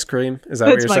gallon of ice cream. Is that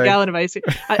what you're saying? That's my gallon of ice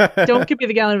cream. Don't give me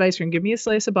the gallon of ice cream. Give me a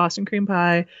slice of Boston cream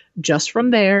pie just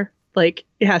from there. Like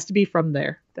it has to be from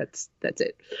there. That's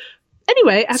it.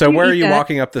 Anyway. So where are you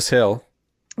walking up this hill?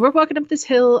 We're walking up this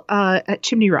hill at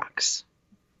Chimney Rocks.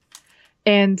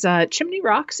 And Chimney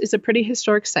Rocks is a pretty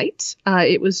historic site.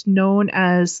 It was known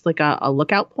as like a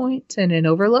lookout point and an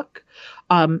overlook,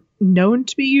 known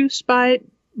to be used by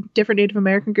different Native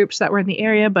American groups that were in the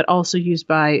area, but also used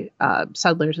by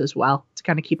settlers as well to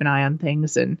kind of keep an eye on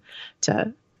things and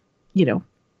to,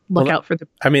 look out for the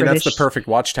British. That's the perfect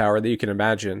watchtower that you can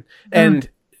imagine. And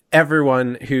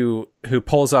everyone who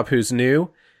pulls up who's new,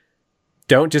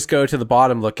 don't just go to the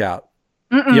bottom lookout.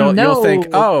 You'll think,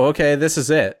 oh, okay, this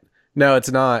is it. No,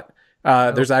 it's not.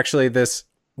 There's actually this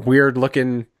weird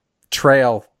looking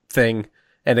trail thing,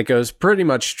 and it goes pretty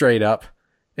much straight up.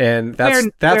 And that's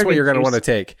what you're going to want to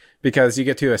take, because you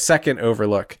get to a second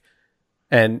overlook.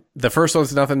 And the first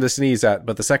one's nothing to sneeze at,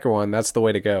 but the second one, that's the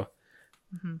way to go.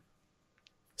 Mm-hmm.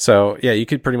 So, yeah, you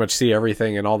could pretty much see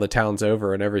everything and all the towns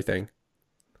over and everything.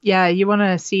 Yeah, you want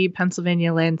to see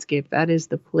Pennsylvania landscape. That is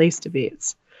the place to be.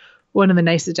 It's one of the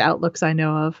nicest outlooks I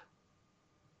know of.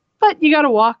 But you got to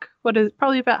walk,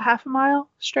 probably about half a mile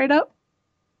straight up?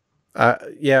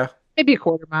 Yeah. Maybe a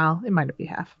quarter mile. It might not be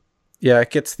half. Yeah,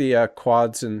 it gets the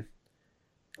quads and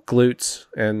glutes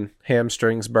and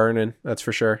hamstrings burning, that's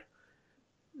for sure.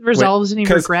 Resolves any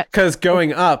regret. Because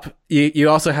going up, you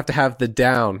also have to have the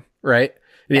down, right?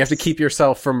 And you have to keep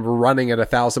yourself from running at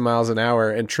 1,000 miles an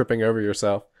hour and tripping over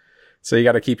yourself. So you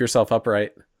got to keep yourself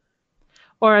upright.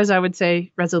 Or as I would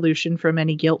say, resolution from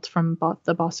any guilt from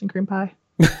the Boston cream pie.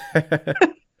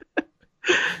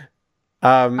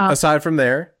 Aside from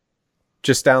there,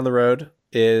 just down the road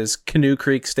is Canoe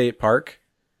Creek State Park.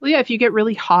 Well, yeah, if you get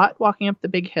really hot walking up the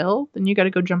big hill, then you got to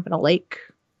go jump in a lake.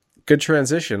 Good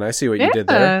transition. I see what you did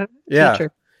there. Yeah,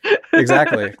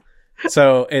 exactly.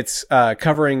 So it's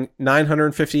covering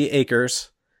 950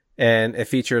 acres, and it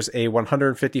features a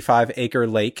 155-acre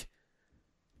lake.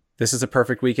 This is a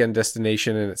perfect weekend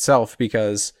destination in itself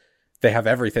because they have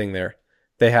everything there.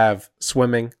 They have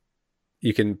swimming.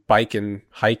 You can bike and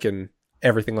hike and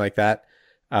everything like that.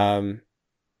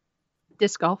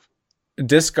 Disc golf.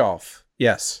 Disc golf.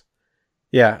 Yes.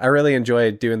 Yeah, I really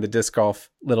enjoyed doing the disc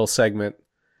golf little segment.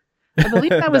 I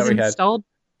believe that was installed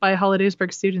by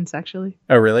Hollidaysburg students, actually.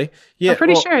 Oh, really? Yeah. I'm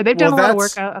pretty sure. They've done a lot of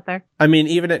work out there. I mean,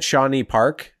 even at Shawnee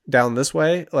Park, down this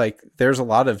way, like there's a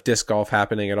lot of disc golf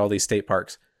happening at all these state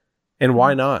parks. And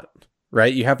why not?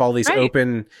 Right? You have all these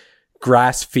open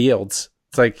grass fields.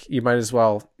 It's like you might as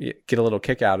well get a little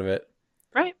kick out of it.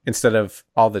 Right. Instead of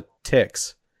all the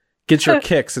ticks. Get your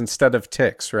kicks instead of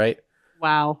ticks, right?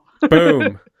 Wow.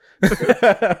 Boom. You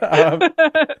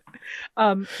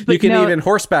can even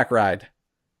horseback ride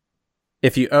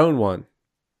if you own one.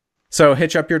 So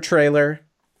hitch up your trailer,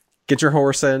 get your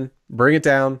horse in, bring it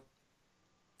down.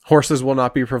 Horses will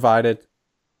not be provided,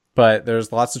 but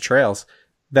there's lots of trails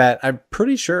that I'm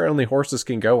pretty sure only horses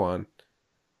can go on.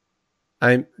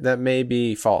 That may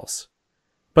be false.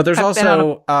 But there's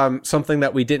also something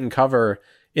that we didn't cover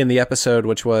in the episode,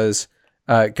 which was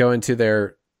going to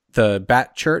the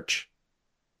bat church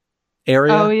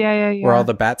area. Oh, yeah. Where all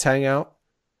the bats hang out.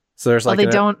 So there's like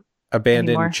don't abandoned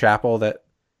anymore. chapel that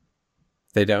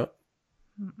they don't.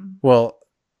 Mm-mm. Well,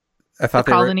 I thought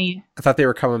colony. I thought they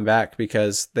were coming back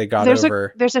because they got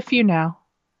over. There's a few now.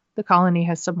 The colony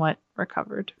has somewhat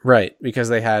recovered. Right, because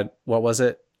they had, what was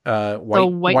it?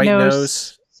 White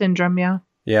nose syndrome. Yeah.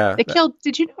 Yeah. They killed.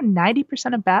 Did you know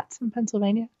 90% of bats in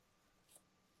Pennsylvania?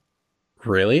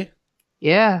 Really?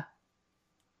 Yeah.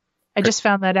 I just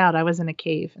found that out. I was in a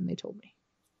cave and they told me.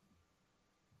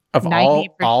 Of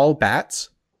all bats?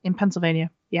 In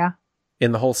Pennsylvania. Yeah.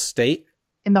 In the whole state?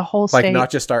 In the whole state. Like not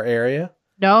just our area?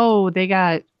 No, they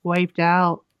got wiped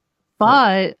out.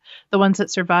 But the ones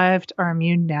that survived are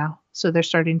immune now. So they're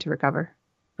starting to recover.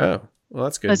 Oh, well,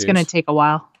 that's good. It's going to take a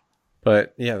while.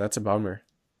 But yeah, that's a bummer.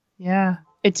 Yeah.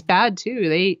 It's bad too.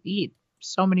 They eat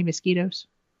so many mosquitoes.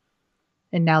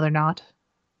 And now they're not.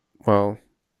 Well,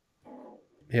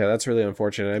 yeah, that's really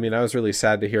unfortunate. I mean, I was really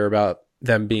sad to hear about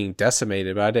them being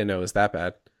decimated, but I didn't know it was that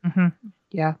bad. Mm-hmm.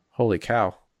 Yeah. Holy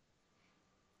cow.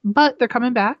 But they're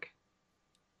coming back.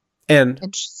 And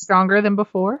stronger than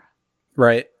before.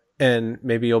 Right. And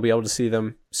maybe you'll be able to see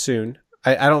them soon.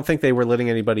 I don't think they were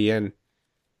letting anybody in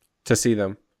to see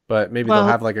them, but maybe they'll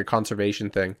have like a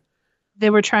conservation thing. They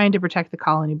were trying to protect the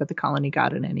colony, but the colony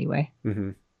got it anyway.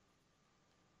 Mm-hmm.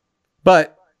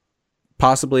 But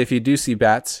possibly if you do see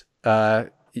bats,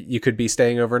 you could be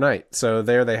staying overnight. So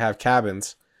there they have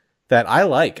cabins that I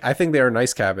like. I think they are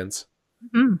nice cabins.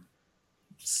 Mm.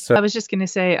 So I was just going to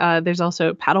say, there's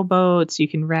also paddle boats. You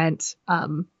can rent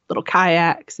little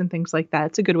kayaks and things like that.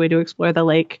 It's a good way to explore the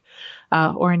lake,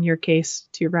 or in your case,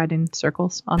 to ride in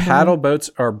circles on paddle boats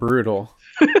are brutal,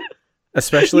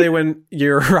 especially when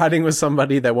you're riding with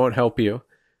somebody that won't help you.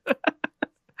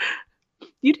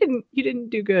 You didn't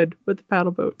do good with the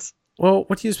paddle boats. Well,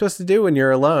 what are you supposed to do when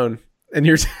you're alone and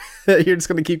you're just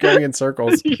going to keep going in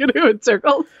circles? You're going to go in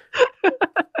circles.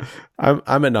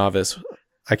 I'm a novice.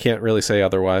 I can't really say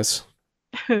otherwise.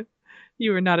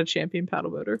 You are not a champion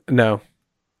paddle boater. No.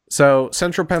 So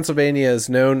central Pennsylvania is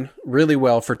known really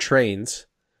well for trains,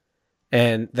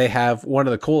 and they have one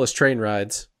of the coolest train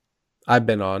rides I've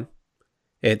been on.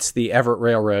 It's the Everett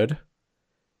Railroad.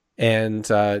 And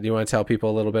do you want to tell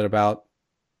people a little bit about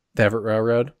the Everett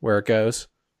Railroad, where it goes?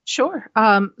 Sure.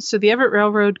 So the Everett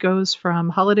Railroad goes from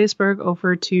Hollidaysburg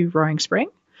over to Roaring Spring,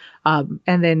 and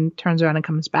then turns around and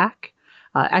comes back.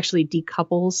 Actually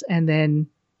decouples and then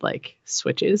like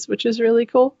switches, which is really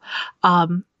cool.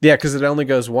 Yeah, because it only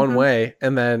goes one way,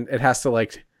 and then it has to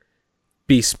like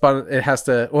be spun. It has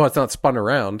to. Well, it's not spun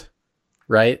around,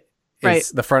 right? Right.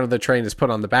 The front of the train is put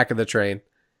on the back of the train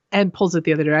and pulls it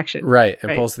the other direction. Right,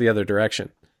 and pulls the other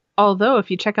direction. Although, if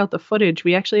you check out the footage,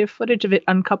 we actually have footage of it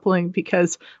uncoupling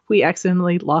because we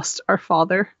accidentally lost our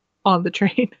father on the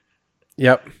train.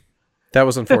 Yep, that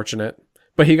was unfortunate.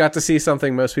 But he got to see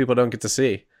something most people don't get to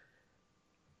see.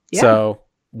 Yeah. So,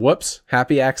 whoops,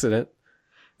 happy accident.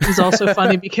 It was also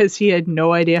funny because he had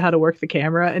no idea how to work the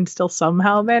camera and still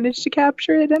somehow managed to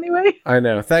capture it anyway. I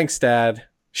know. Thanks, Dad.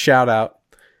 Shout out.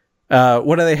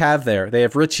 What do they have there? They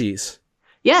have Richie's.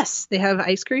 Yes, they have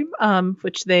ice cream,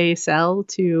 which they sell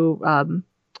to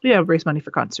raise money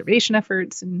for conservation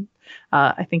efforts. And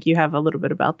I think you have a little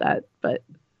bit about that, but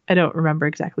I don't remember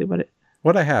exactly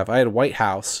what I have. I had White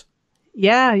House.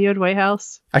 Yeah, you had White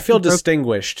House. I feel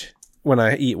distinguished when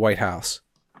I eat White House.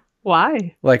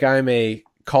 Why? Like I'm a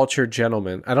cultured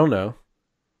gentleman. I don't know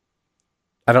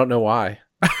why.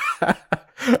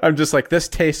 I'm just like, this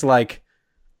tastes like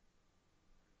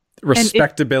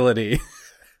respectability.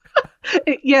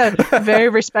 Yeah, very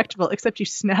respectable, except you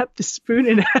snap the spoon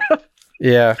in half.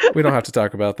 Yeah, we don't have to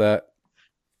talk about that.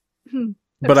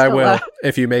 But I will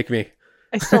if you make me.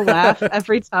 I still laugh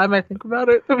every time I think about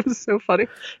it. That was so funny.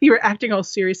 You were acting all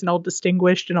serious and all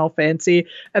distinguished and all fancy,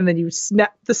 and then you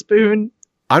snapped the spoon.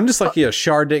 I'm just lucky a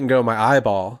shard didn't go in my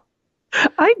eyeball.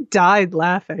 I died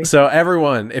laughing. So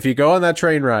everyone, if you go on that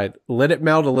train ride, let it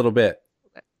melt a little bit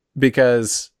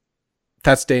because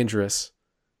that's dangerous.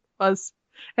 Was.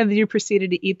 And then you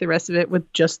proceeded to eat the rest of it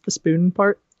with just the spoon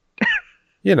part.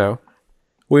 You know,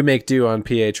 we make do on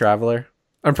PA Traveler.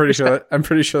 I'm pretty sure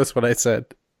that's what I said.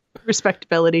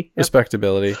 Respectability. Yep.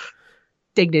 Respectability.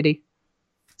 Dignity.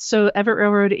 So Everett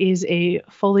Railroad is a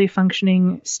fully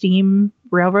functioning steam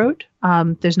railroad.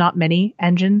 There's not many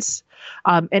engines.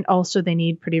 And also they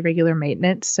need pretty regular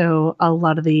maintenance. So a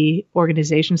lot of the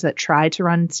organizations that try to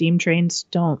run steam trains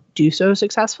don't do so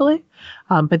successfully.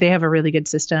 But they have a really good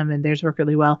system and theirs work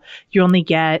really well. You only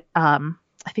get, I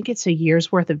think it's a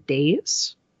year's worth of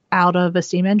days out of a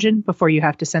steam engine before you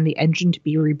have to send the engine to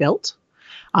be rebuilt.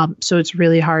 So it's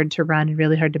really hard to run and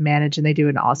really hard to manage, and they do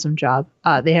an awesome job.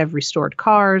 They have restored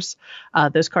cars.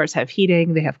 Those cars have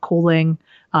heating. They have cooling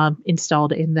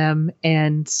installed in them,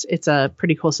 and it's a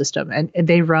pretty cool system. And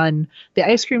they run the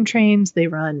ice cream trains. They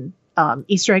run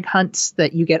Easter egg hunts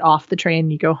that you get off the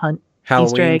train. You go hunt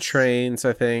Halloween Easter eggs. Trains,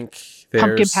 I think.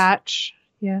 Pumpkin patch.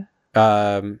 Yeah.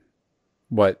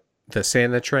 What? The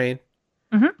Santa train?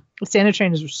 Mm-hmm. The Santa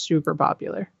train is super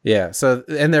popular. Yeah. So,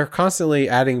 and they're constantly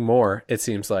adding more, it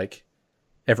seems like,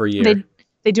 every year.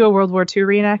 They do a World War II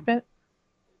reenactment.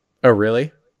 Oh,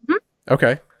 really? Mm-hmm.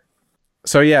 Okay.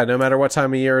 So, yeah, no matter what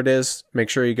time of year it is, make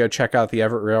sure you go check out the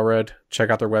Everett Railroad,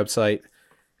 check out their website,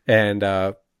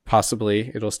 and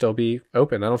possibly it'll still be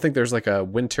open. I don't think there's like a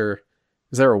winter.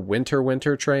 Is there a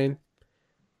winter train?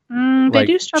 They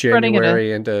do stop running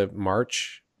January into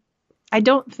March. I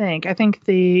don't think. I think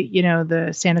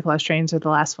the Santa Claus trains are the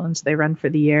last ones they run for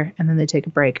the year, and then they take a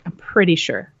break. I'm pretty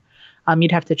sure.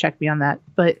 You'd have to check me on that.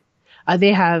 But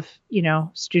they have,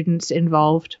 students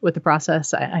involved with the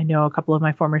process. I know a couple of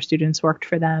my former students worked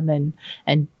for them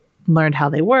and learned how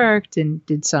they worked and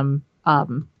did some,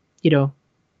 actually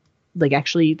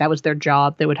that was their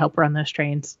job. They would help run those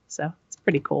trains. So it's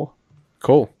pretty cool.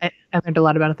 Cool. I learned a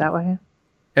lot about it that way.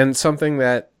 And something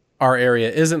that our area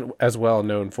isn't as well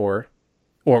known for,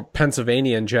 or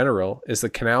Pennsylvania in general, is the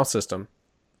canal system.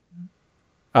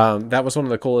 That was one of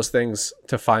the coolest things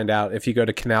to find out. If you go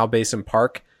to Canal Basin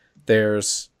Park,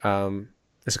 there's,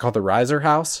 is it called the Riser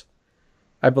House,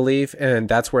 I believe? And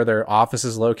that's where their office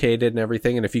is located and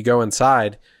everything. And if you go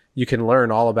inside, you can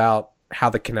learn all about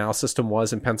how the canal system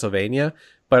was in Pennsylvania,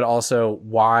 but also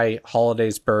why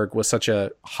Hollidaysburg was such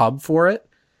a hub for it.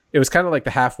 It was kind of like the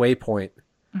halfway point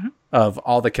of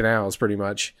all the canals, pretty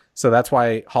much. So that's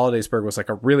why Hollidaysburg was like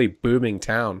a really booming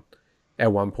town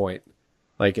at one point,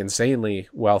 like insanely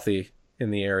wealthy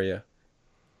in the area.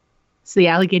 It's the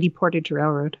Allegheny Portage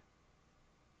Railroad.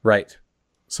 Right.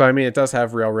 So, I mean, it does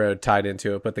have railroad tied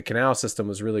into it, but the canal system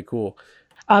was really cool.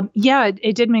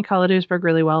 It did make Hollidaysburg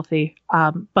really wealthy.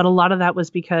 But a lot of that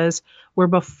was because we're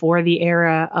before the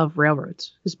era of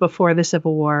railroads. It was before the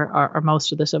Civil War or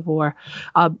most of the Civil War.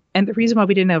 And the reason why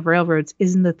we didn't have railroads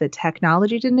isn't that the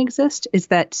technology didn't exist, is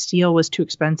that steel was too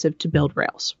expensive to build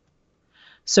rails.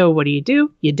 So what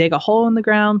do? You dig a hole in the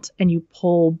ground and you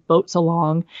pull boats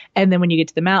along. And then when you get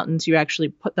to the mountains, you actually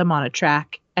put them on a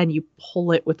track and you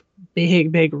pull it with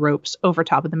big, big ropes over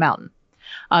top of the mountain.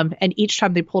 And each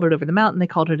time they pulled it over the mountain, they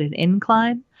called it an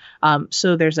incline.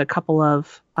 So there's a couple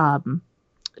of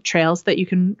trails that you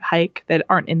can hike that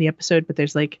aren't in the episode, but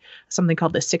there's like something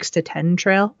called the 6 to 10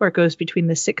 trail where it goes between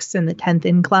the 6th and the 10th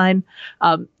incline.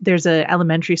 There's an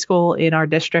elementary school in our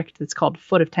district that's called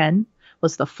Foot of 10,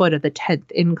 was the foot of the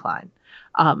 10th incline.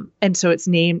 And so it's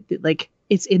named, like,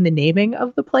 it's in the naming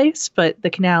of the place, but the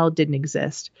canal didn't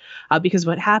exist because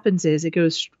what happens is it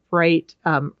goes right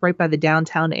by the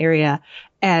downtown area,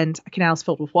 and a canal is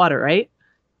filled with water, right?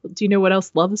 Do you know what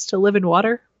else loves to live in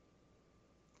water?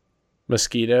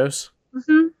 Mosquitoes.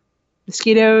 Mm-hmm.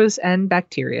 Mosquitoes and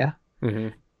bacteria. Mm-hmm.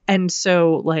 And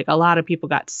so, like, a lot of people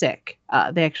got sick.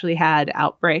 They actually had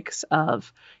outbreaks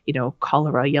of,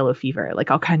 cholera, yellow fever, like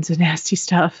all kinds of nasty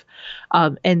stuff.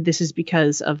 And this is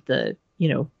because of the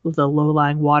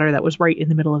low-lying water that was right in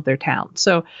the middle of their town.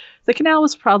 So the canal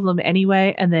was a problem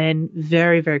anyway. And then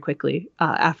very, very quickly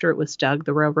after it was dug,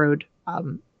 the railroad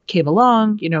came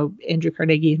along. Andrew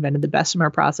Carnegie invented the Bessemer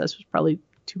process, which was probably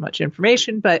too much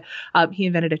information, but he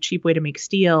invented a cheap way to make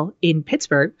steel in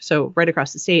Pittsburgh, so right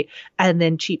across the state, and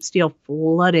then cheap steel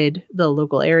flooded the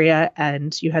local area,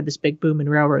 and you had this big boom in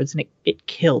railroads, and it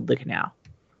killed the canal.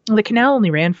 The canal only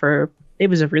ran for, it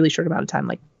was a really short amount of time,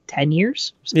 like 10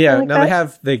 years. Yeah, like now that. they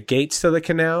have the gates to the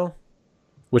canal,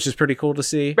 which is pretty cool to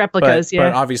see. Replicas,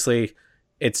 but obviously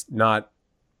it's not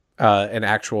an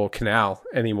actual canal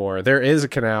anymore. There is a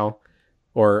canal,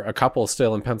 or a couple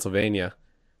still in Pennsylvania,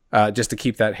 just to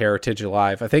keep that heritage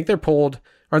alive. I think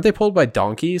aren't they pulled by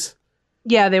donkeys?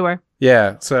 Yeah, they were.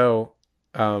 Yeah, so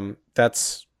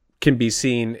that's can be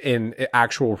seen in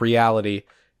actual reality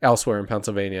elsewhere in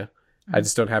Pennsylvania. I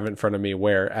just don't have it in front of me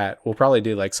where at. We'll probably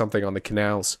do like something on the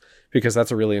canals because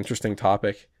that's a really interesting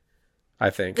topic, I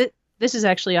think. This is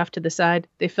actually off to the side.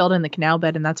 They filled in the canal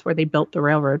bed, and that's where they built the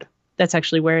railroad. That's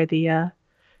actually where the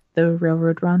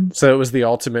railroad runs. So it was the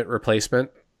ultimate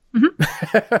replacement.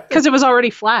 Because it was already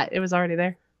flat. It was already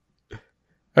there.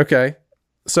 Okay.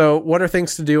 So what are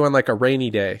things to do on like a rainy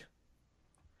day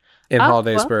in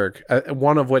Hollidaysburg?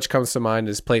 One of which comes to mind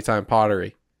is Playtime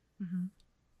Pottery. Mm-hmm.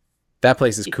 That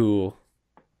place is cool.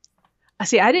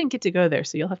 See, I didn't get to go there,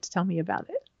 so you'll have to tell me about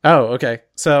it. Oh, okay.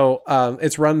 So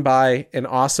it's run by an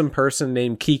awesome person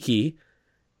named Kiki.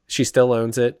 She still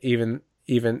owns it. Even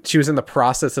she was in the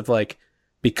process of like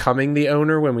becoming the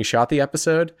owner when we shot the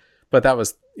episode, but that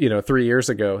was 3 years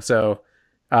ago. So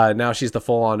now she's the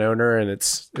full on owner, and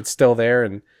it's still there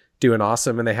and doing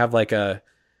awesome. And they have like a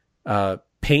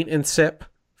paint and sip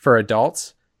for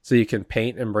adults, so you can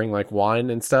paint and bring like wine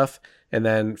and stuff. And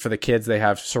then for the kids, they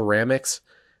have ceramics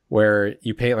where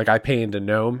you paint. Like I painted a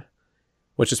gnome,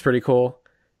 which is pretty cool.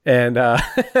 And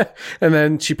and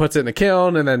then she puts it in the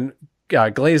kiln and then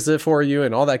glazes it for you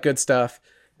and all that good stuff.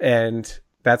 And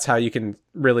that's how you can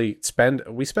really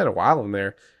we spent a while in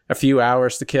there, a few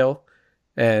hours to kill.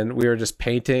 And we were just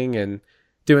painting and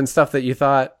doing stuff that you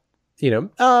thought,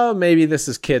 oh, maybe this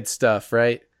is kid stuff,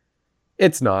 right?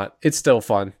 It's not. It's still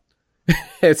fun.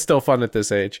 It's still fun at this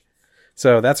age.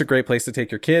 So that's a great place to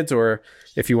take your kids, or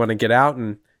if you want to get out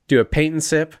and do a paint and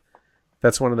sip,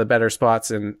 that's one of the better spots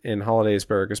in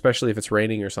Hollidaysburg, especially if it's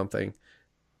raining or something.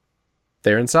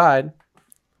 They're inside.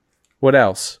 What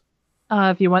else?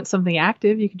 If you want something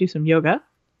active, you could do some yoga.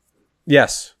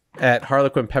 Yes, at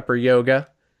Harlequin Pepper Yoga.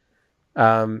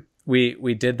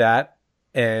 We did that,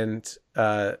 and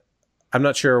I'm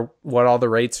not sure what all the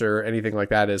rates or anything like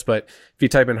that is, but if you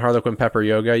type in Harlequin Pepper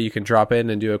Yoga, you can drop in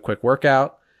and do a quick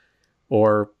workout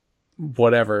or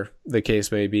whatever the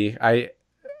case may be. I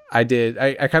kind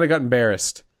of got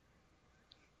embarrassed.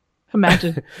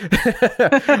 Imagine.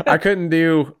 I couldn't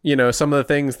do, some of the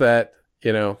things that,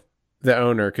 the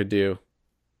owner could do.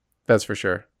 That's for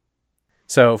sure.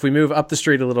 So if we move up the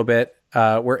street a little bit,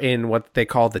 we're in what they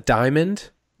call the Diamond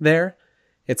there.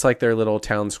 It's like their little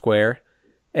town square.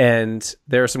 And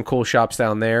there are some cool shops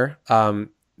down there.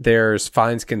 There's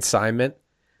Fines Consignment.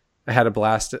 I had a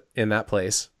blast in that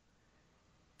place.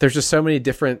 There's just so many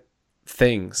different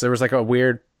things. There was like a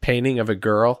weird painting of a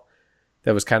girl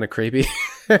that was kind of creepy.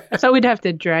 So we'd have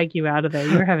to drag you out of there.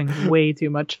 You're having way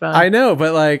too much fun. I know,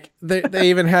 but like they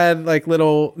even had like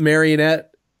little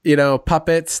marionette,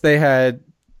 puppets. They had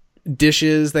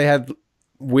dishes. They had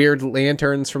weird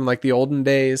lanterns from like the olden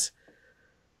days.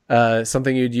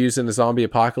 Something you'd use in a zombie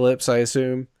apocalypse, I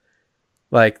assume.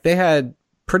 Like they had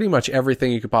pretty much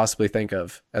everything you could possibly think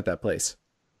of at that place.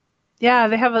 Yeah,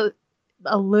 they have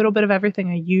a little bit of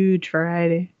everything, a huge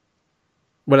variety.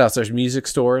 What else? There's music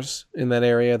stores in that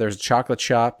area. There's a chocolate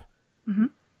shop. Mm-hmm.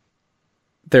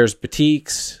 There's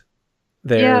boutiques.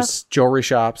 There's jewelry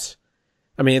shops.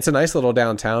 I mean, it's a nice little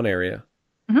downtown area.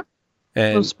 Mm-hmm. And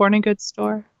little sporting goods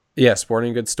store. Yeah,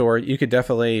 sporting goods store. You could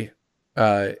definitely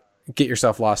get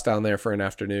yourself lost down there for an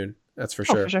afternoon. That's for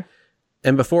sure. For sure.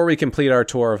 And before we complete our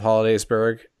tour of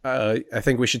Hollidaysburg, I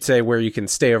think we should say where you can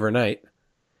stay overnight.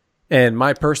 And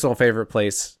my personal favorite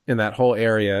place in that whole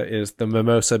area is the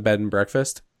Mimosa Bed and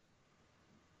Breakfast.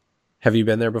 Have you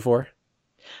been there before?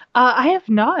 I have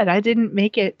not. I didn't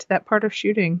make it to that part of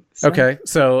shooting. So. Okay,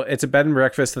 so it's a bed and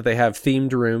breakfast that they have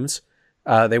themed rooms.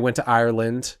 They went to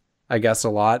Ireland, I guess, a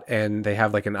lot, and they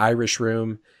have like an Irish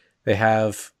room. They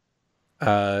have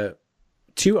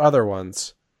two other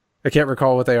ones. I can't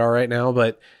recall what they are right now,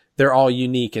 but they're all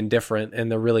unique and different,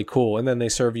 and they're really cool. And then they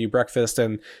serve you breakfast,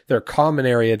 and their common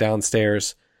area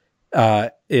downstairs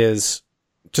is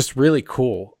just really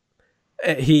cool.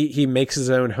 He makes his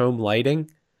own home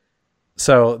lighting.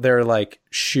 So they're like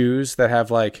shoes that have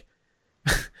like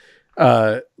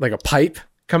a pipe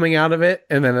coming out of it,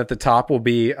 and then at the top will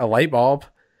be a light bulb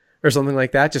or something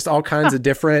like that. Just all kinds of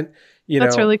different,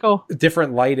 That's really cool.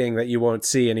 Different lighting that you won't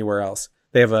see anywhere else.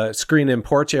 They have a screen-in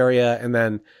porch area, and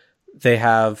then they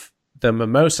have the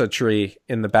mimosa tree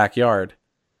in the backyard.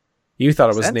 You thought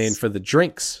it was named for the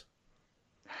drinks,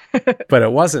 but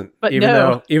it wasn't. But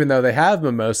even though they have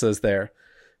mimosas there.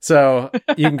 So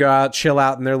you can go out, chill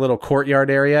out in their little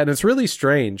courtyard area. And it's really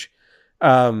strange.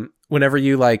 Whenever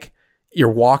you're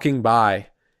walking by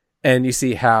and you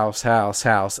see house,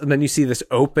 and then you see this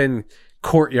open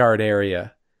courtyard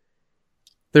area.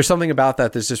 There's something about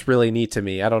that's just really neat to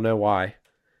me. I don't know why.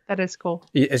 That is cool.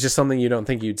 It's just something you don't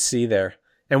think you'd see there.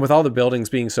 And with all the buildings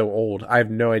being so old, I have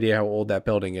no idea how old that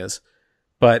building is.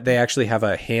 But they actually have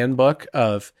a handbook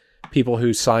of people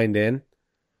who signed in.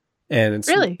 And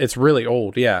it's really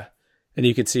old, yeah. And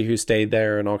you could see who stayed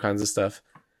there and all kinds of stuff.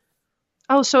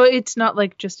 Oh, so it's not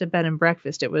like just a bed and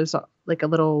breakfast. It was like a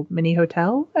little mini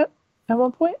hotel at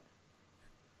one point?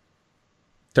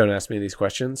 Don't ask me these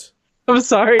questions. I'm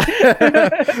sorry.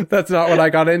 That's not what I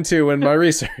got into in my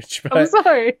research. But, I'm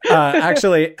sorry.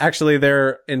 actually,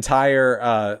 their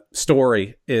entire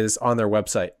story is on their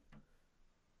website.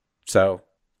 So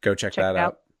go check that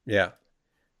out. Yeah.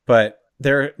 But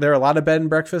there are a lot of bed and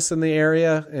breakfasts in the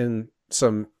area and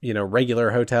some,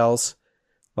 regular hotels.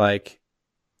 Like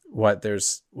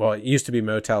it used to be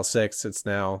Motel 6. It's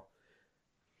now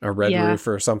a Red Roof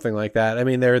or something like that. I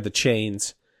mean, they're the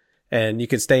chains and you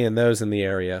could stay in those in the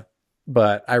area.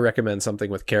 But I recommend something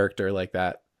with character like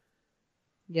that.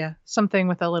 Yeah, something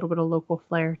with a little bit of local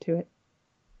flair to it.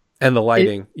 And the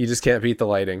lighting. You just can't beat the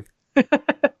lighting.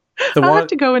 I'll have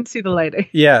to go and see the lighting.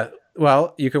 Yeah,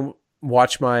 well, you can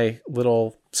watch my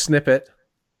little snippet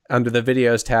under the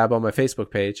videos tab on my Facebook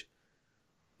page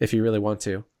if you really want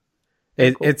to.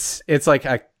 Cool. It's like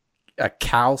a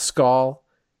cow skull,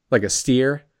 like a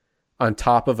steer, on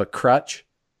top of a crutch,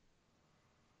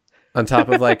 on top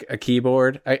of like a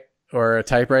keyboard. Or a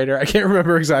typewriter. I can't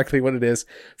remember exactly what it is.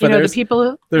 But there's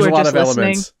a lot of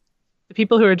elements. The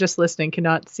people who are just listening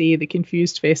cannot see the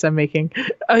confused face I'm making.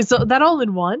 Is that all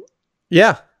in one?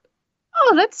 Yeah.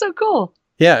 Oh, that's so cool.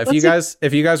 Yeah, if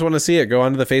you guys want to see it, go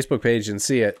onto the Facebook page and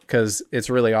see it because it's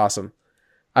really awesome.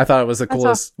 I thought it was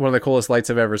one of the coolest lights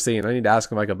I've ever seen. I need to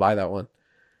ask if I could buy that one.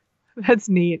 That's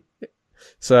neat.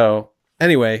 So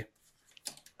anyway,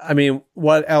 I mean,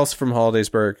 what else from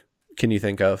Hollidaysburg can you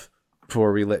think of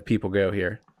before we let people go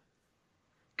here?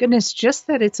 Goodness, just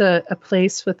that it's a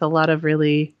place with a lot of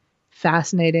really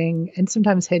fascinating and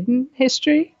sometimes hidden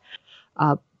history,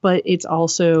 but it's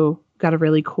also got a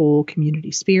really cool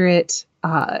community spirit.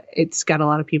 It's got a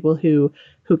lot of people who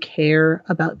care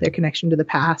about their connection to the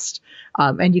past,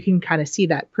 and you can kind of see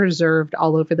that preserved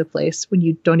all over the place when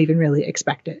you don't even really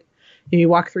expect it. You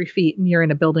walk 3 feet and you're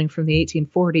in a building from the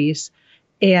 1840s,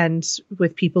 and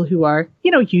with people who are,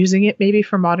 using it maybe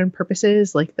for modern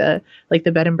purposes, like the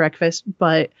bed and breakfast,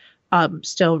 but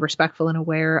still respectful and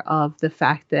aware of the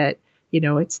fact that,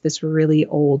 it's this really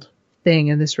old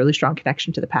thing and this really strong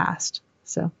connection to the past.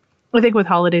 So I think with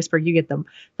Hollidaysburg, you get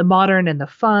the modern and the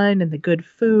fun and the good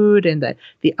food and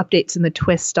the updates and the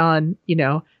twist on,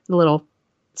 the little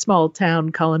small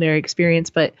town culinary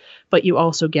experience, but you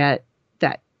also get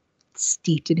that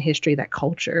steeped in history, that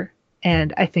culture.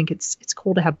 And I think it's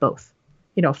cool to have both,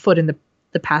 a foot in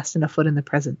the past and a foot in the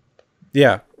present.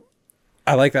 Yeah,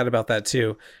 I like that about that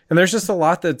too. And there's just a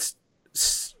lot that's,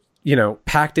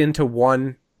 packed into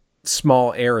one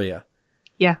small area.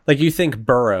 Yeah. Like you think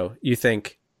borough, you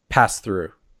think pass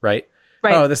through, right?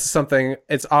 Right. Oh, this is something,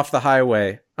 it's off the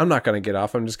highway. I'm not going to get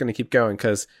off. I'm just going to keep going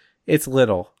because it's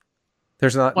little.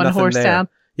 There's not one nothing horse there. Town.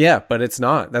 Yeah, but it's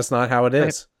not. That's not how it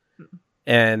is. Right.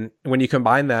 And when you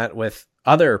combine that with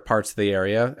other parts of the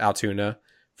area, Altoona,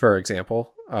 for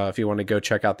example, if you want to go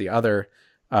check out the other,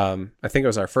 I think it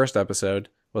was our first episode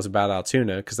was about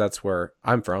Altoona because that's where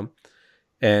I'm from.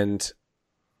 And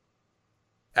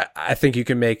I think you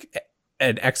can make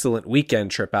an excellent weekend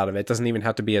trip out of it. It doesn't even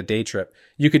have to be a day trip.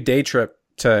 You could day trip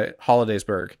to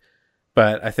Hollidaysburg,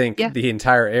 but I think the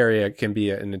entire area can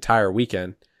be an entire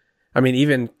weekend. I mean,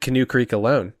 even Canoe Creek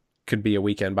alone could be a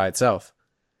weekend by itself.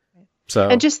 So,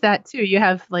 and just that too, you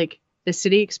have like the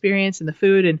city experience and the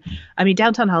food. And I mean,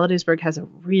 downtown Hollidaysburg has a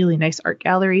really nice art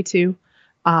gallery too.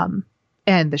 And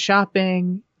the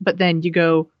shopping, but then you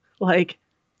go like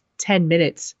 10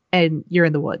 minutes and you're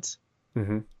in the woods.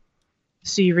 Mm-hmm.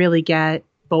 So you really get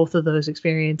both of those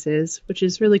experiences, which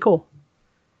is really cool.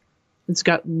 It's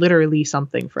got literally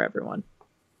something for everyone.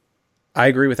 I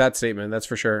agree with that statement. That's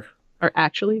for sure. Or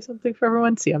actually something for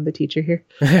everyone. See, I'm the teacher here.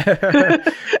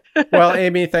 Well,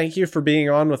 Amy, thank you for being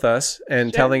on with us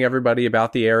and telling everybody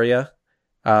about the area.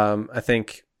 I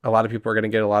think a lot of people are going to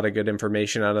get a lot of good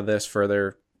information out of this for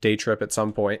their day trip at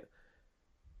some point.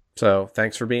 So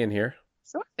thanks for being here.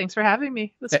 So thanks for having me.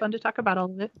 It was fun to talk about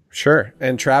all of it. Sure.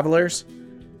 And travelers,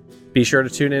 be sure to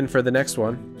tune in for the next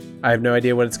one. I have no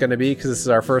idea what it's going to be because this is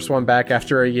our first one back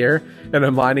after a year and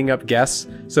I'm lining up guests.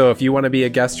 So if you want to be a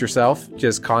guest yourself,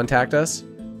 just contact us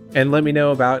and let me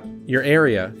know about your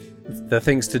area, the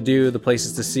things to do, the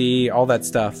places to see, all that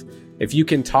stuff. If you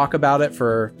can talk about it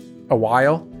for a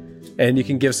while and you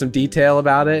can give some detail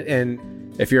about it, and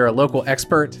if you're a local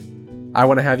expert, I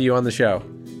want to have you on the show.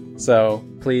 So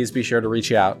please be sure to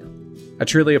reach out. I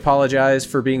truly apologize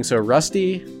for being so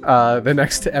rusty. The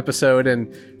next episode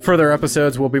and further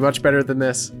episodes will be much better than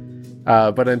this.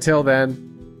 But until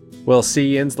then, we'll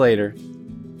see yins later.